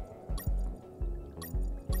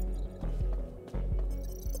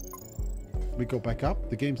 We go back up.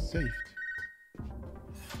 The game's saved.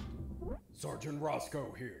 Sergeant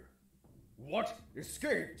Roscoe here. What?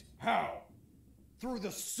 Escaped? How? Through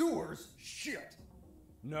the sewers? Shit!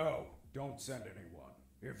 No, don't send anyone.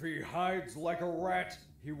 If he hides like a rat,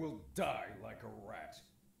 he will die like a rat.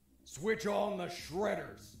 Switch on the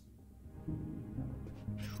shredders.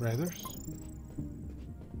 Shredders?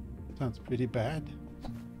 Sounds pretty bad.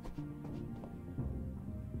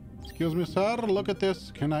 Excuse me, sir. Look at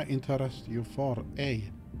this. Can I interest you for a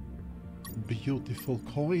beautiful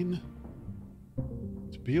coin?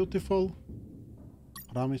 It's beautiful.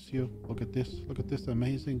 Promise you. Look at this. Look at this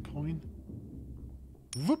amazing coin.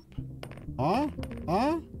 Whoop. Huh?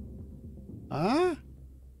 Huh? Huh?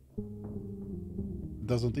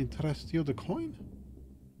 Doesn't interest you, the coin?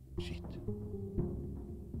 Shit.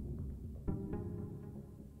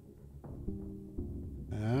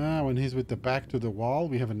 Ah, when he's with the back to the wall,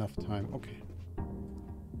 we have enough time. Okay.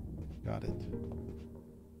 Got it.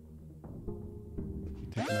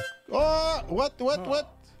 Oh! What?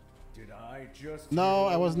 Did I just... No,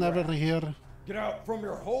 I was never rat? here. Get out from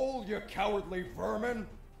your hole, you cowardly vermin!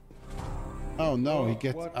 Oh no, he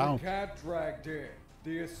gets what out. the cat dragged in.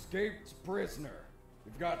 The escaped prisoner.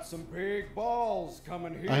 You've got some big balls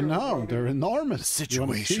coming here. I know, Brody. they're enormous. The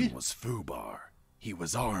situation was foobar. He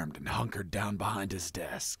was armed and hunkered down behind his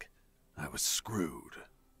desk. I was screwed.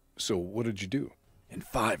 So what did you do? In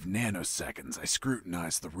 5 nanoseconds, I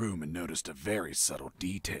scrutinized the room and noticed a very subtle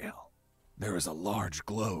detail. There is a large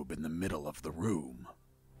globe in the middle of the room.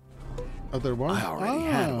 Other one? I already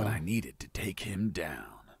had what I needed to take him down.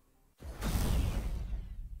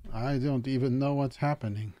 I don't even know what's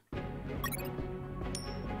happening.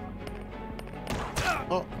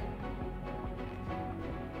 Oh.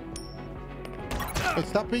 But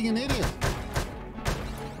stop being an idiot.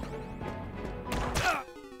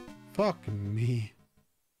 Fuck me.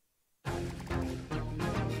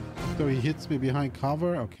 So he hits me behind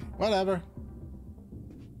cover? Okay, whatever.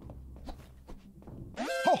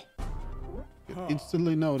 Oh!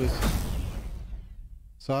 Instantly noticed.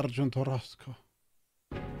 Sergeant Roscoe.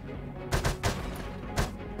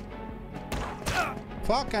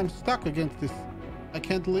 Fuck, I'm stuck against this. I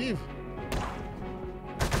can't leave.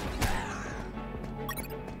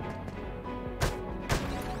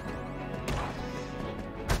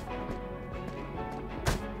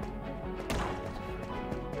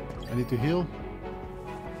 I need to heal.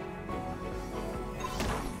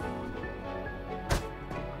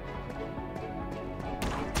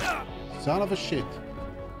 Son of a shit.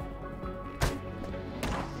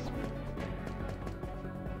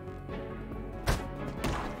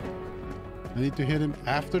 I need to hit him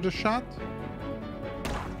after the shot.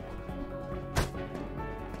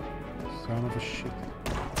 Son of a shit.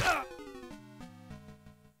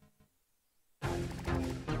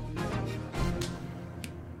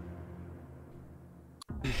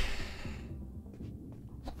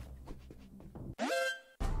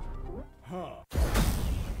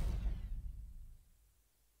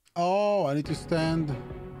 Oh, I need to stand.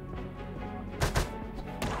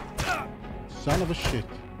 Son of a shit.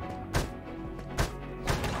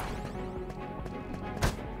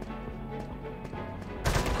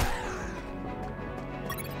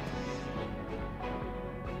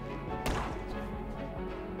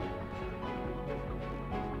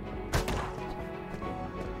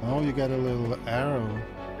 Oh, you got a little arrow.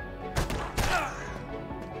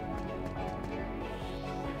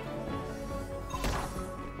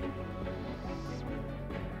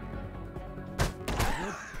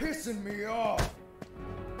 Pissing me off.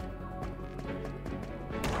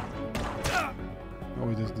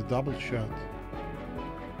 Oh, there's the double shot.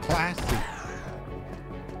 Classic.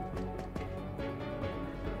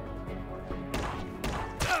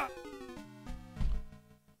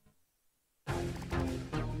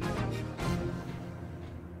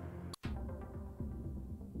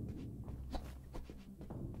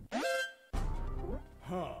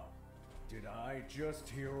 Huh. Did I just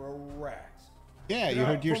hear a rat? Yeah, Get you out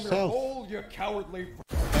heard from your yourself. hole, you cowardly.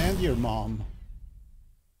 And your mom.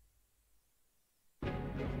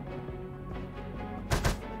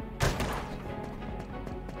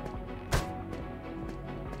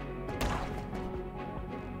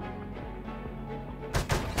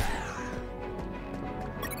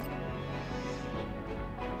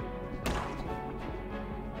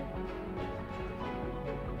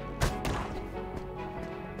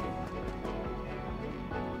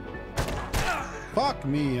 Fuck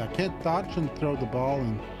me, I can't dodge and throw the ball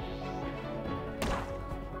in.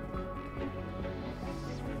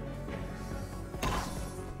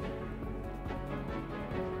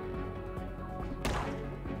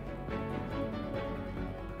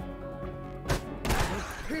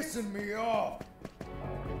 Pissing me off.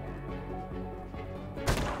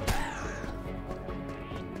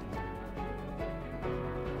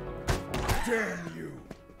 Damn you.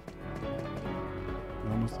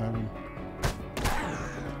 I almost have him.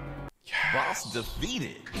 Boss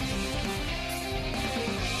defeated.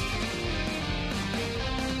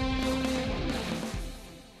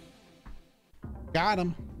 Got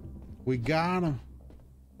him. We got him.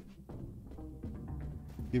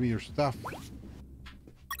 Give me your stuff.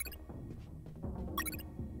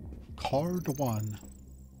 Card 1.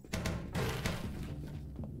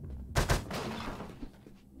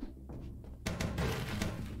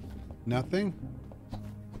 Nothing?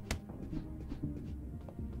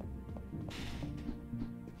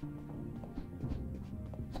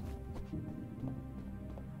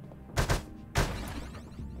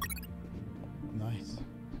 Nice.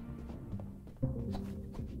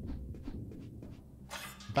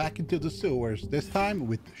 Back into the sewers, this time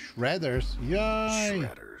with shredders. Yay!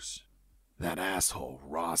 Shredders. That asshole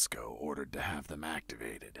Roscoe ordered to have them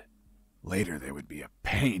activated. Later they would be a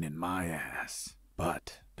pain in my ass,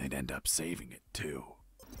 but they'd end up saving it too.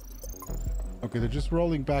 Okay, they're just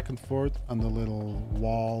rolling back and forth on the little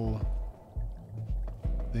wall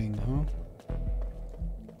thing, huh?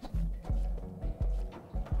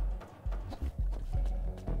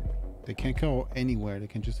 They can't go anywhere. They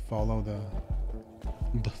can just follow the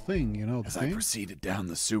thing, you know, the As thing. I proceeded down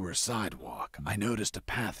the sewer sidewalk, I noticed a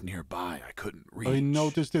path nearby I couldn't reach. I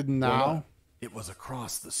noticed it now. It was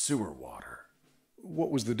across the sewer water.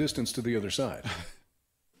 What was the distance to the other side?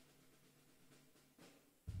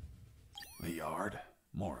 The yard,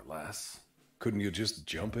 more or less. Couldn't you just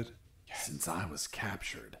jump it? Since I was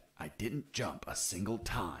captured, I didn't jump a single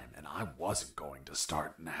time, and I wasn't going to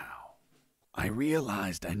start now. I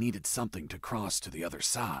realized I needed something to cross to the other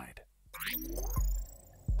side.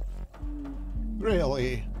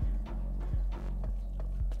 Really?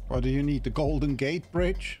 What do you need? The Golden Gate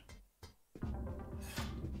Bridge?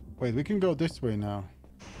 Wait, we can go this way now.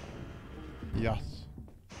 Yes.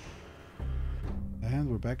 And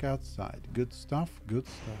we're back outside. Good stuff, good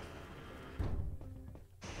stuff.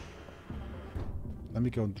 Let me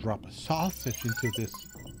go and drop a sausage into this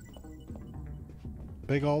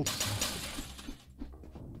big old...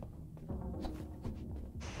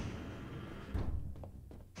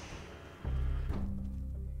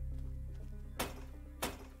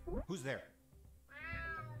 Who's there?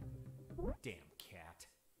 Damn cat.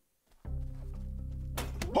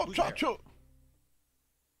 Who's there?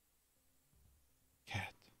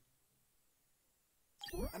 Cat.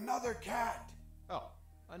 Another cat! Oh,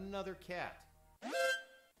 another cat.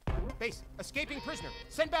 Base, escaping prisoner.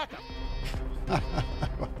 Send backup.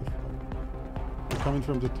 They're coming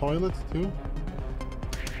from the toilets too?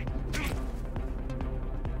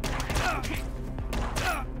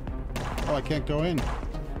 Oh, I can't go in.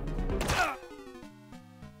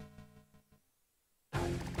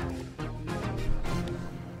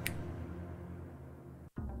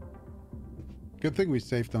 Good thing we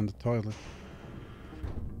saved on the toilet.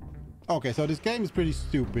 Okay, so this game is pretty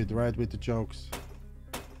stupid, right, with the jokes.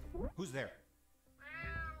 Who's there?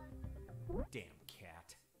 Damn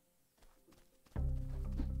cat.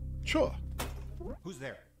 Sure. Who's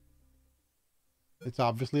there? It's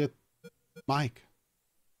obviously a Mike.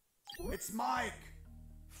 It's Mike!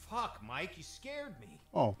 Fuck, Mike, you scared me.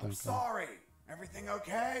 Oh, I'm thank God. sorry. Everything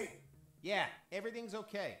okay? Yeah, everything's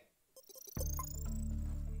okay.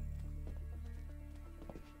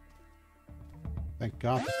 Thank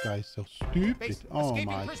God this guy is so stupid. Base, Oh escaping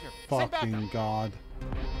my prisoner. Send fucking backup. God.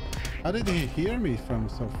 How did he hear me from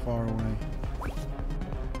so far away?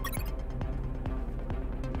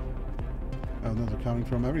 Oh no, they're coming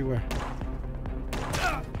from everywhere.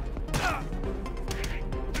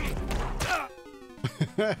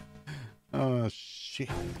 Oh shit.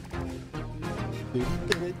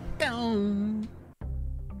 Get it down.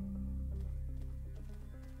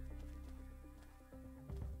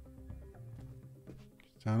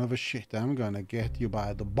 Son of a shit, I'm gonna get you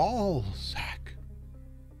by the ball sack.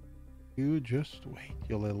 You just wait,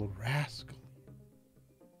 you little rascal.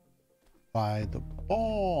 By the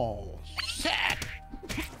ball sack.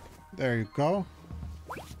 There you go.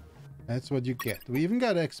 That's what you get. We even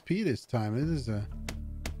got XP this time. It is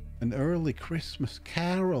an early Christmas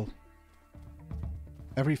carol.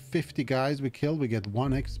 Every 50 guys we kill, we get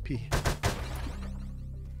 1 XP.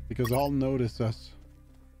 Because all notice us.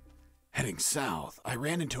 Heading south, I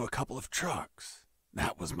ran into a couple of trucks.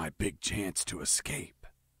 That was my big chance to escape.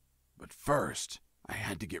 But first, I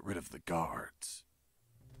had to get rid of the guards.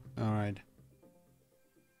 Alright.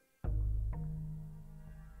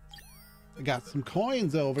 I got some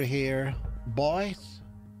coins over here, boys.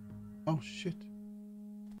 Oh shit.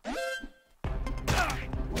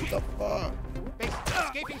 What the fuck? Base,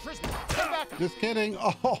 escaping prisoner. Send backup. Just kidding.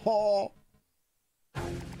 Oh.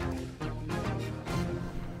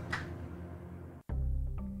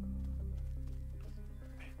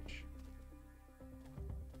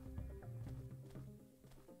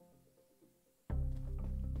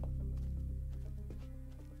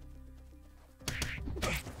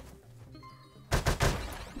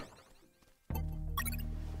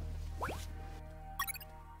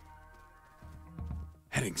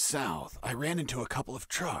 Heading south, I ran into a couple of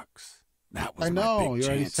trucks. That was I my know, big you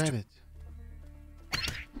already chance said to... it.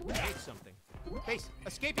 I ate something. Base,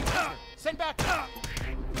 escaping prisoner. Send backup.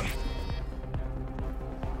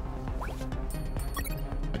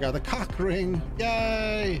 I got a cock ring.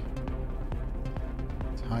 Yay!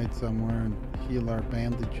 Let's hide somewhere and heal our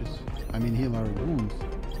bandages. I mean, heal our wounds.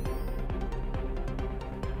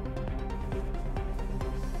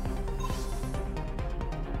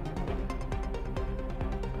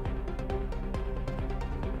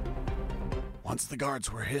 Once the guards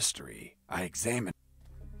were history, I examined...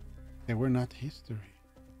 They were not history.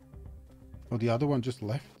 Oh, the other one just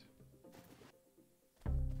left?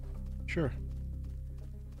 Sure.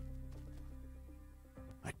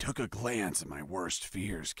 I took a glance and my worst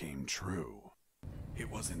fears came true. It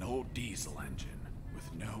was an old diesel engine with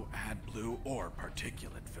no AdBlue or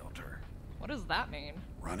particulate filter. What does that mean?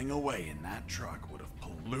 Running away in that truck would have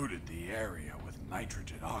polluted the area with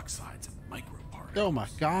nitrogen oxides and microparticles. Oh my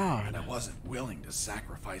God. And I wasn't willing to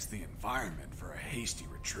sacrifice the environment for a hasty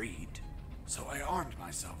retreat. So I armed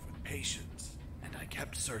myself with patience, and I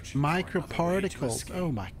kept searching for another way to Microparticles. escape.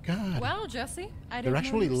 Oh my God. Well, Jesse, I didn't They're know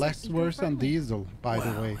actually you were so less worse on eco-friendly. diesel, by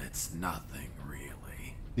the way. It's nothing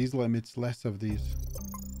really. Diesel emits less of these,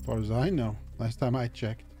 as far as I know. Last time I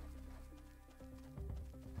checked.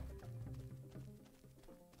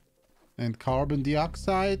 And carbon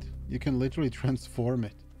dioxide, you can literally transform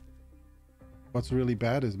it. What's really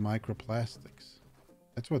bad is microplastics.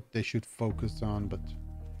 That's what they should focus on, but...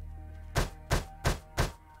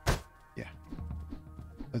 yeah.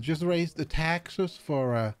 Let's just raise the taxes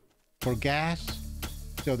for gas,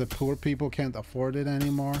 so the poor people can't afford it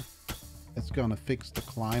anymore. It's gonna fix the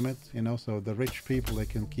climate, you know, so the rich people, they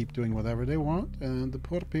can keep doing whatever they want, and the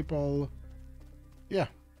poor people, yeah,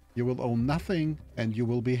 you will own nothing and you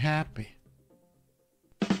will be happy.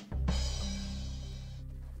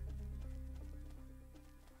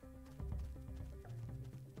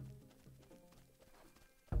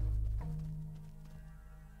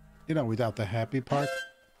 You know, without the happy part.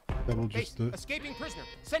 That will Base, just do it. escaping prisoner.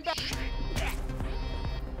 Send back.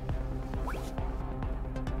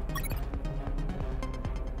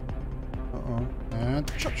 Uh-oh. And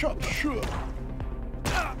shot.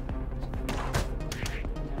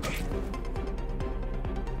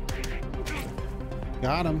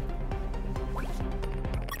 Got him.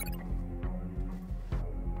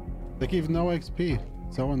 They give no XP.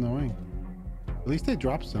 So annoying. At least they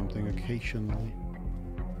drop something occasionally.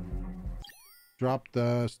 Drop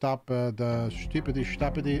the stop the stupidity.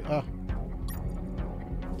 Stop the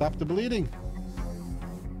bleeding.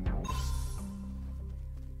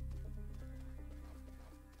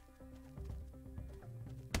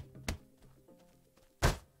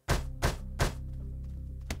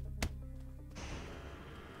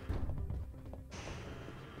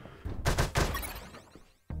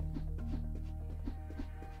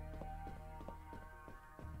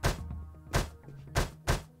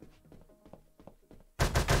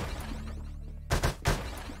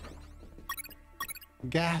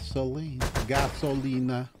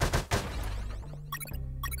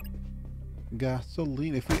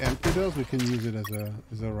 Gasoline. If we empty those, we can use it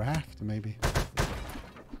as a raft, maybe.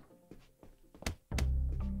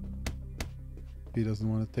 If he doesn't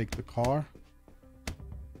want to take the car.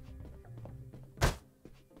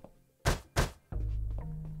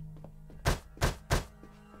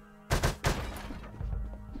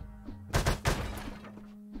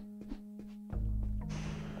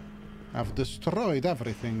 I've destroyed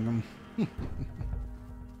everything.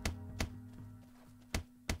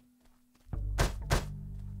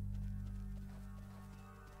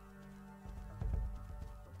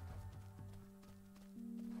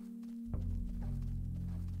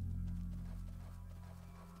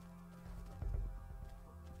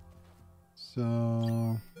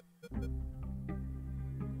 So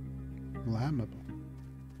flammable.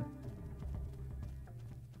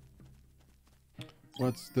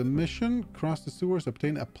 What's the mission? Cross the sewers,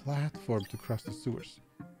 obtain a platform to cross the sewers.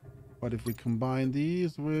 What if we combine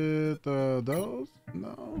these with those?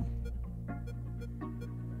 No.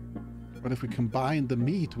 What if we combine the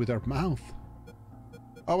meat with our mouth?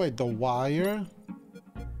 Oh wait, the wire?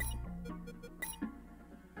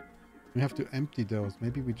 We have to empty those.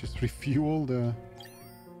 Maybe we just refuel the...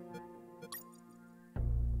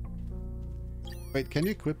 Wait, can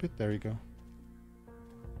you equip it? There you go.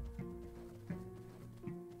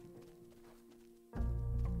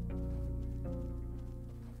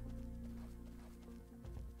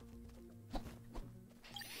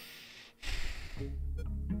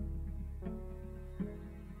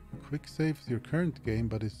 Quick saves your current game,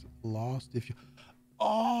 but is lost if you...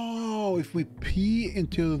 Oh, if we pee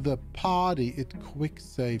into the potty, it quick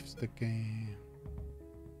saves the game.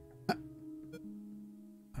 All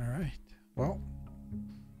right. Well,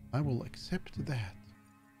 I will accept that.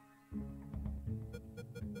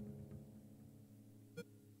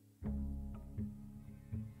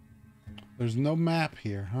 There's no map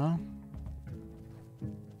here, huh?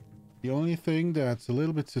 The only thing that's a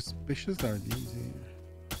little bit suspicious are these here.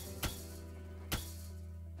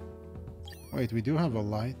 Wait, we do have a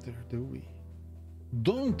lighter, do we?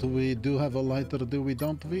 Don't we do have a lighter, do we?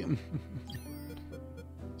 Don't we?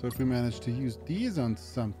 So if we manage to use these on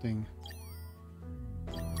something...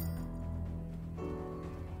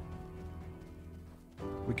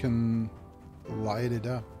 we can light it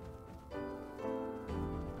up.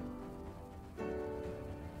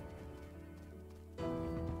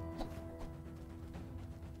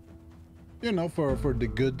 You know, for the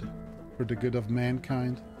good of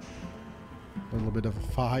mankind. A little bit of a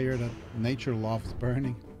fire that nature loves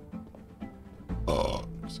burning.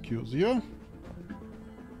 Excuse you.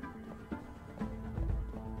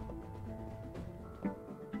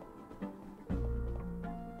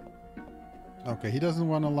 Okay, he doesn't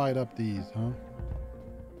want to light up these, huh?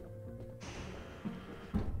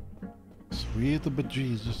 Sweet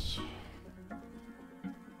bejesus.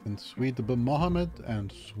 And sweet Muhammad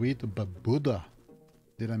and sweet Buddha.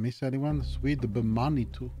 Did I miss anyone? Sweet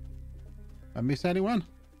Manitou. I miss anyone?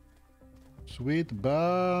 Sweet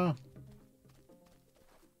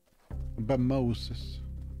Moses.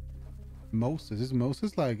 Moses. Is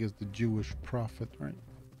Moses like is the Jewish prophet, right?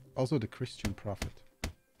 Also the Christian prophet.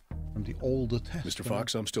 From the Old Testament. Mr.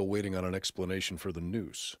 Fox, I'm still waiting on an explanation for the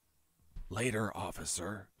noose. Later,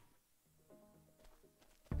 officer.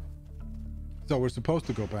 So we're supposed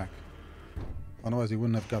to go back. Otherwise he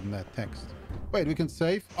wouldn't have gotten that text. Wait, we can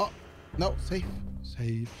save? Oh, no, save.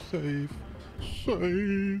 Save.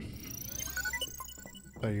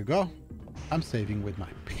 There you go. I'm saving with my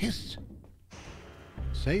piss.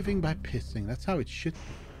 Saving by pissing. That's how it should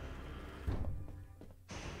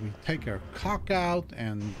be. We take our cock out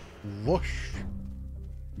and whoosh.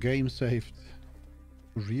 Game saved.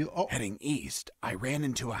 Real. Oh. Heading east, I ran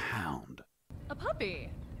into a hound. A puppy.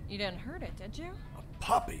 You didn't hurt it, did you? A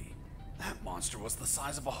puppy? That monster was the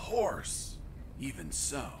size of a horse. Even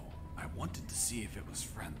so, I wanted to see if it was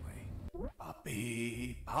friendly.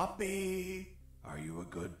 Puppy, puppy, are you a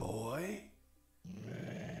good boy?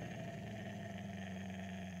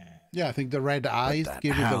 Yeah, I think the red eyes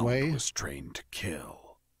give it away. Hound was trained to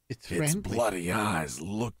kill. It's friendly. Its bloody eyes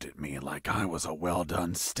looked at me like I was a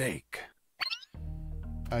well-done steak.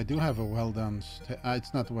 I do have a well done.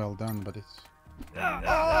 It's not well done, but it's.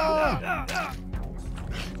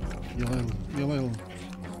 You little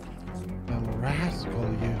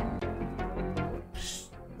rascal, you. Psst,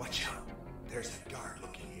 watch out. There's a guard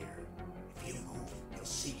looking here. If you move, he'll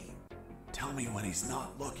see you. Tell me when he's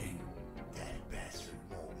not looking. That bastard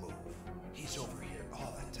won't move. He's over here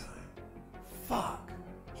all the time. Fuck.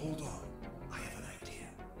 Hold on. I have an idea.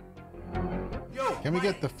 Yo, Can we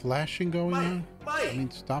get the flashing going on? Mike! I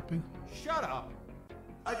mean, stopping? Shut up.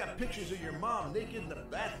 I got pictures of your mom naked in the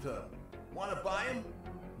bathtub. Wanna buy them?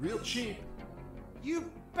 Real cheap.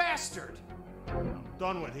 You bastard! I'm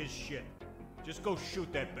done with his shit. Just go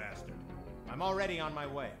shoot that bastard. I'm already on my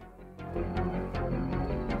way.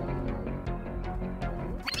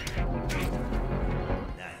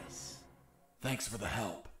 Nice. Thanks for the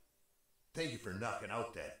help. Thank you for knocking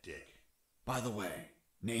out that dick. By the way,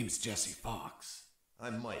 name's Jesse Fox.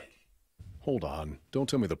 I'm Mike. Hold on. Don't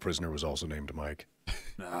tell me the prisoner was also named Mike.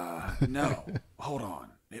 No. Hold on.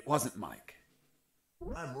 It wasn't Mike.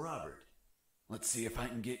 I'm Robert. Let's see if I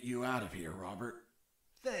can get you out of here, Robert.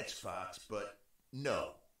 Thanks, Fox, but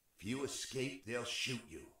no. If you escape, they'll shoot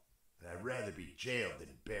you. And I'd rather be jailed than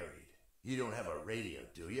buried. You don't have a radio,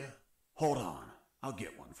 do you? Hold on. I'll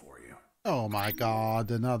get one for you. Oh my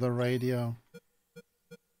god, another radio.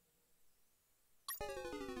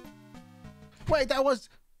 Wait, that was...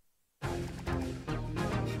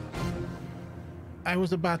 I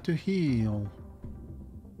was about to heal.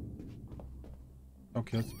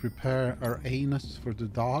 Okay, let's prepare our anus for the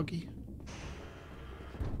doggy.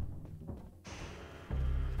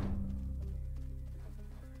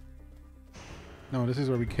 No, this is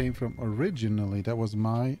where we came from originally. That was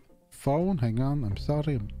my phone. Hang on, I'm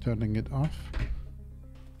sorry, I'm turning it off.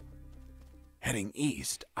 Heading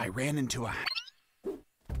east, I ran into a...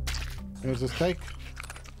 There's a steak.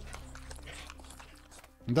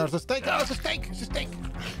 And there's a steak. Oh, it's a steak. It's a steak.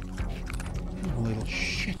 You little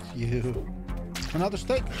shit, you. Another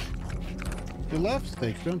steak. You love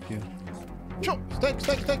steak, don't you? Sure. Steak,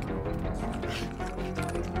 steak, steak.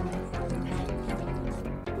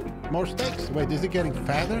 More steaks. Wait, is it getting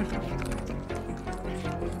fatter?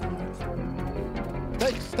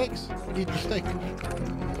 Steaks, steaks. Eat the steak.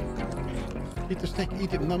 Eat the steak.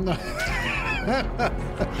 Eat it. Nom nom.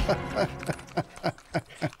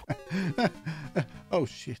 Oh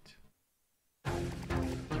shit.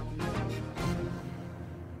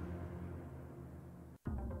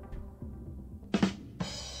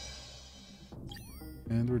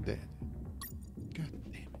 And we're dead. God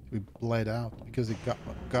damn it. We bled out because it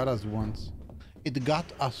got us once. It got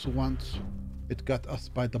us once. It got us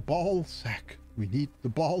by the ball sack. We need the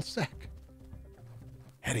ball sack.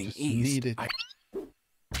 Heading Just east, need it.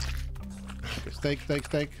 Okay, steak, steak,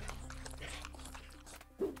 steak.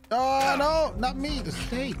 Oh, no, not me, the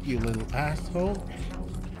steak, you little asshole.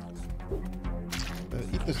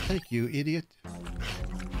 Eat the steak, you idiot.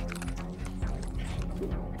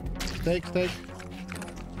 Steak, steak.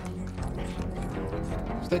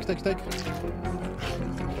 Steak, steak, steak.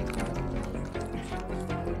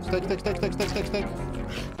 Steak, steak, steak, steak, steak, steak, steak.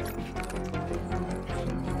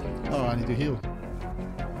 Oh, I need to heal.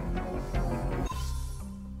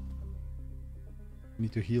 I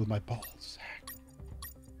need to heal my ball sack.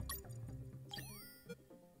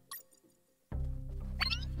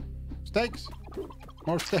 Steaks!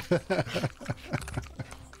 More steaks!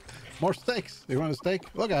 More steaks! You want a steak?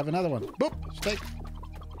 Look, I have another one. Boop! Steak!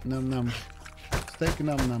 Num num. Steak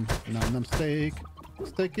num num. Num num steak.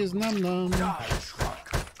 Steak is num num. Die,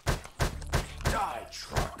 truck. Die,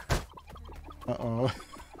 truck. Uh-oh.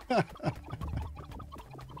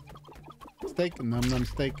 Steak, num num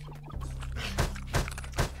steak.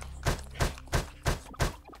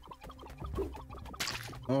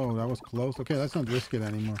 Oh, that was close. Okay, let's not risk it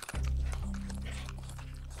anymore.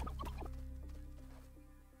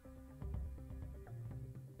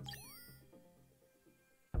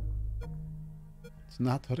 Let's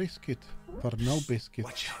not risk it for no biscuit.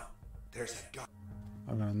 Watch out. There's a guard.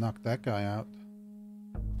 I'm gonna knock that guy out.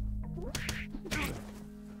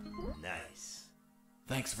 Nice.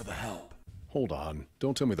 Thanks for the help. Hold on.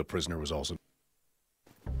 Don't tell me the prisoner was also...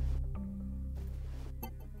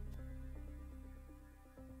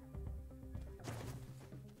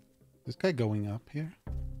 This guy going up here?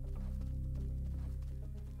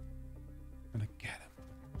 I'm gonna get him.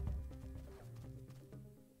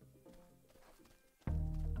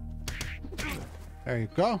 There you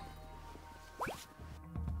go.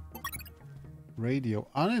 Radio.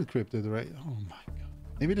 Unencrypted radio. Oh my god.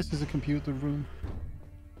 Maybe this is a computer room.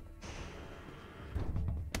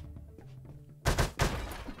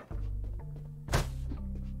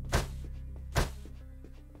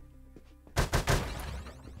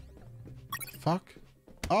 Fuck.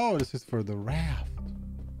 Oh, this is for the raft.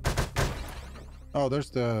 Oh,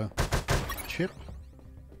 there's the chip.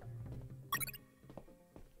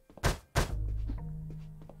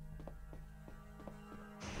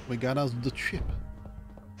 We got us the chip.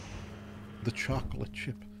 The chocolate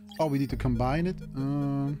chip. Oh, we need to combine it.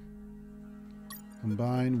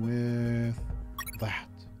 Combine with that.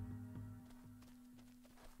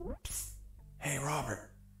 Hey,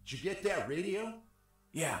 Robert. Did you get that radio?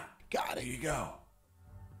 Yeah, got it. Here you go.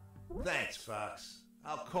 Thanks, Fox.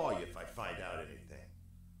 I'll call you if I find out anything.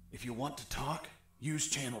 If you want to talk, use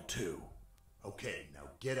channel 2. Okay, now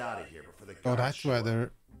get out of here before the guards Oh, that's why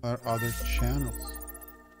there are other channels.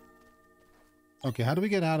 Okay, how do we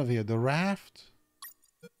get out of here? The raft?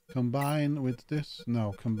 Combine with this?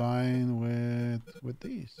 No, combine with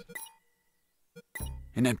these.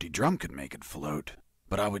 An empty drum could make it float,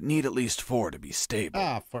 but I would need at least 4 to be stable.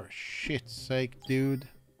 Ah, for shit's sake, dude.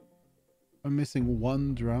 I'm missing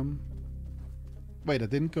one drum. Wait, I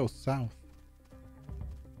didn't go south.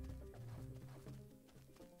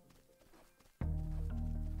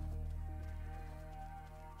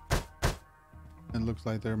 It looks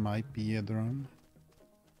like there might be a drum.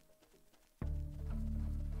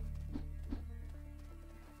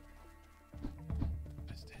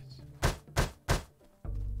 What is this?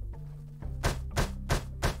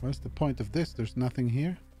 What's the point of this? There's nothing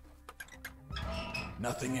here.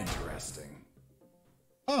 Nothing interesting.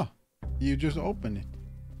 Oh, you just open it.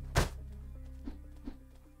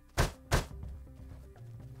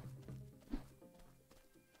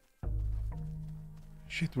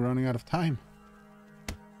 Shit, we're running out of time.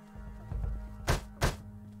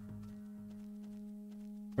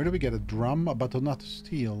 Where do we get a drum, but not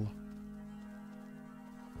steel?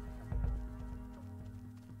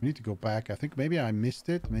 We need to go back. I think maybe I missed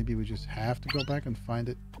it. Maybe we just have to go back and find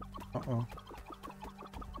it. Uh-oh.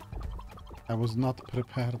 I was not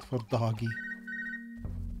prepared for doggy.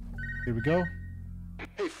 Here we go.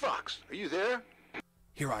 Hey, Fox, are you there?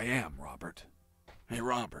 Here I am, Robert. Hey,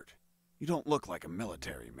 Robert. You don't look like a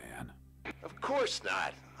military man. Of course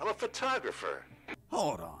not. I'm a photographer.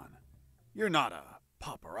 Hold on. You're not a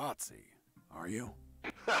paparazzi, are you?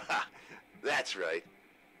 That's right.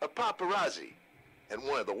 A paparazzi. And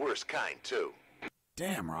one of the worst kind, too.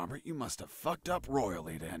 Damn, Robert, you must have fucked up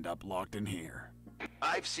royally to end up locked in here.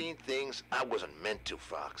 I've seen things I wasn't meant to,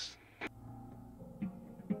 Fox.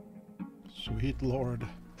 Sweet Lord.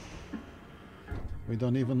 We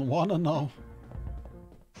don't even want to know.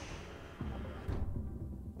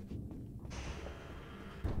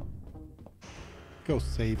 Go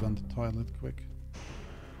save on the toilet quick.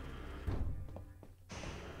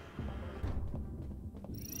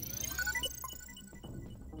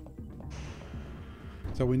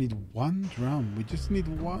 So we need one drum. We just need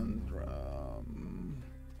one drum.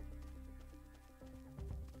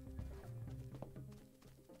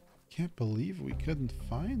 Can't believe we couldn't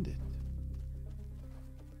find it.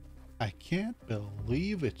 I can't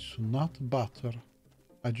believe it's not butter.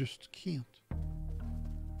 I just can't.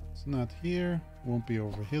 It's not here. Won't be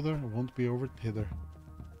over hither. Won't be over hither.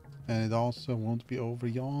 And it also won't be over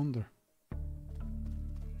yonder.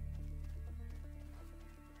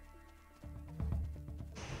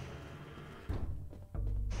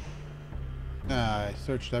 Ah, I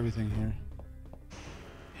searched everything here.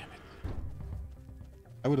 Damn it.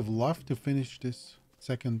 I would have loved to finish this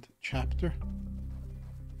second chapter.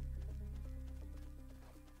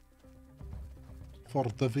 For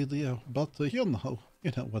the video, but you know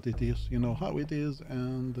what it is, you know how it is,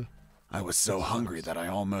 and... I was so hungry that I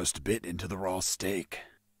almost bit into the raw steak.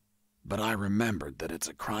 But I remembered that it's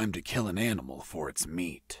a crime to kill an animal for its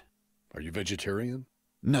meat. Are you vegetarian?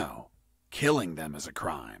 No, killing them is a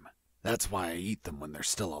crime. That's why I eat them when they're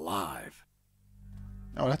still alive.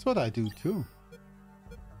 Oh, that's what I do too.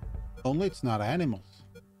 Only it's not animals.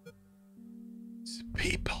 It's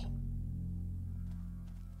people.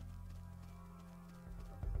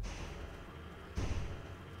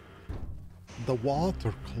 The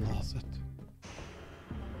water closet.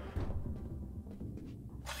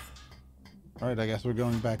 Alright, I guess we're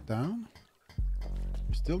going back down.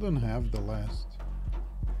 We still don't have the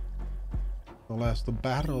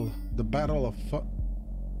battle of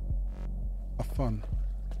fun.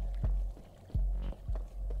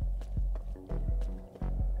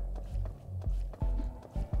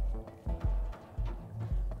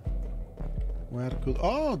 Where could...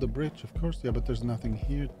 Oh, the bridge, of course. Yeah, but there's nothing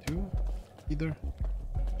here too. Either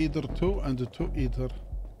two and the two either.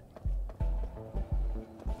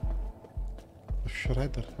 The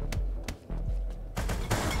shredder.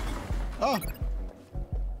 Oh!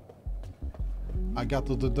 I got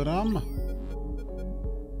to the drum.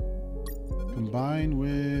 Combine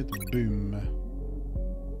with boom.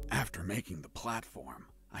 After making the platform,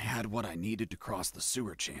 I had what I needed to cross the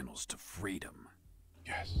sewer channels to freedom.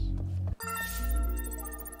 Yes.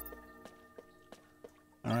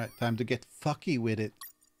 Alright, time to get fucky with it.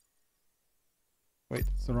 Wait,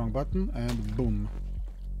 it's the wrong button, and boom.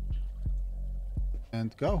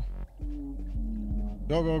 And go.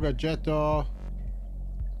 Go, go, Gadgetto.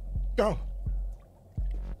 Go!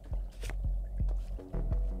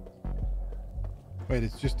 Wait,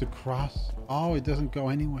 it's just a cross? Oh, it doesn't go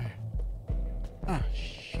anywhere. Ah,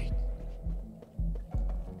 shit.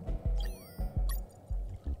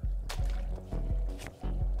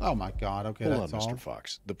 Oh my god, okay, Hold that's on, all. Mr.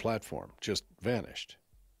 Fox. The platform just vanished.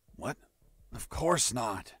 What? Of course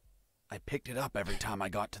not. I picked it up every time I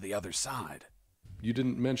got to the other side. You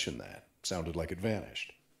didn't mention that. Sounded like it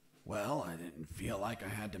vanished. Well, I didn't feel like I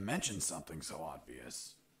had to mention something so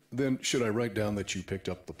obvious. Then should I write down that you picked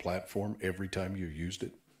up the platform every time you used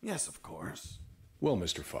it? Yes, of course. Well,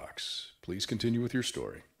 Mr. Fox, please continue with your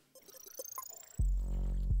story.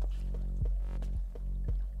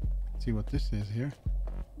 Let's see what this is here.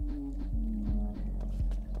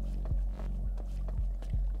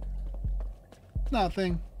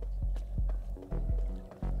 Nothing.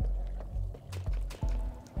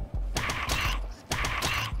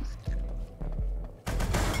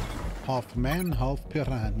 Half man, half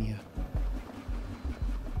piranha.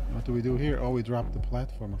 What do we do here? Oh, we drop the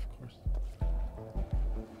platform, of course.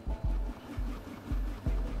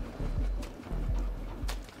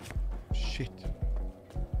 Shit.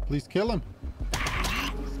 Please kill him.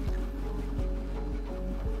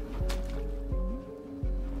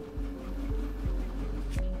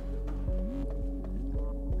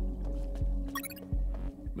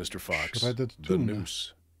 Mr. Fox, Shredded the tuna.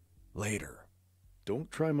 noose. Later. Don't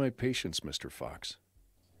try my patience, Mr. Fox.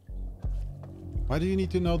 Why do you need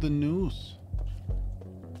to know the news?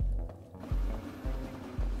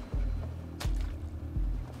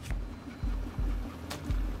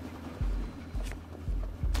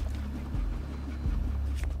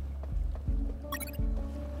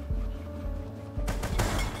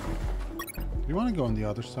 Do you want to go on the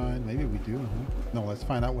other side? Maybe we do, huh? No, let's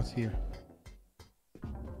find out what's here.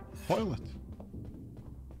 Toilet.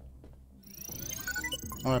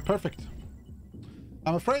 Alright, perfect.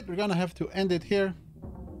 I'm afraid we're gonna have to end it here.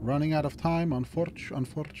 Running out of time,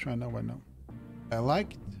 unfortunately, I know. I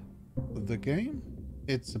liked the game.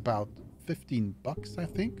 It's about 15 bucks, I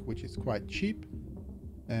think, which is quite cheap.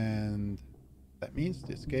 And that means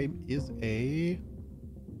this game is a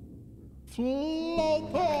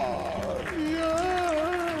floater. Yay!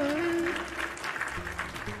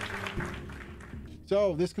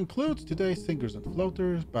 So this concludes today's Sinkers and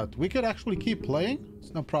Floaters, but we could actually keep playing.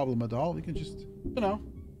 It's no problem at all. We can just, you know,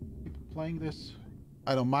 keep playing this.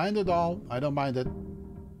 I don't mind at all. I don't mind it.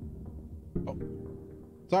 Oh,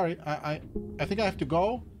 sorry. I think I have to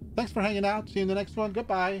go. Thanks for hanging out. See you in the next one.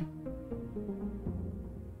 Goodbye.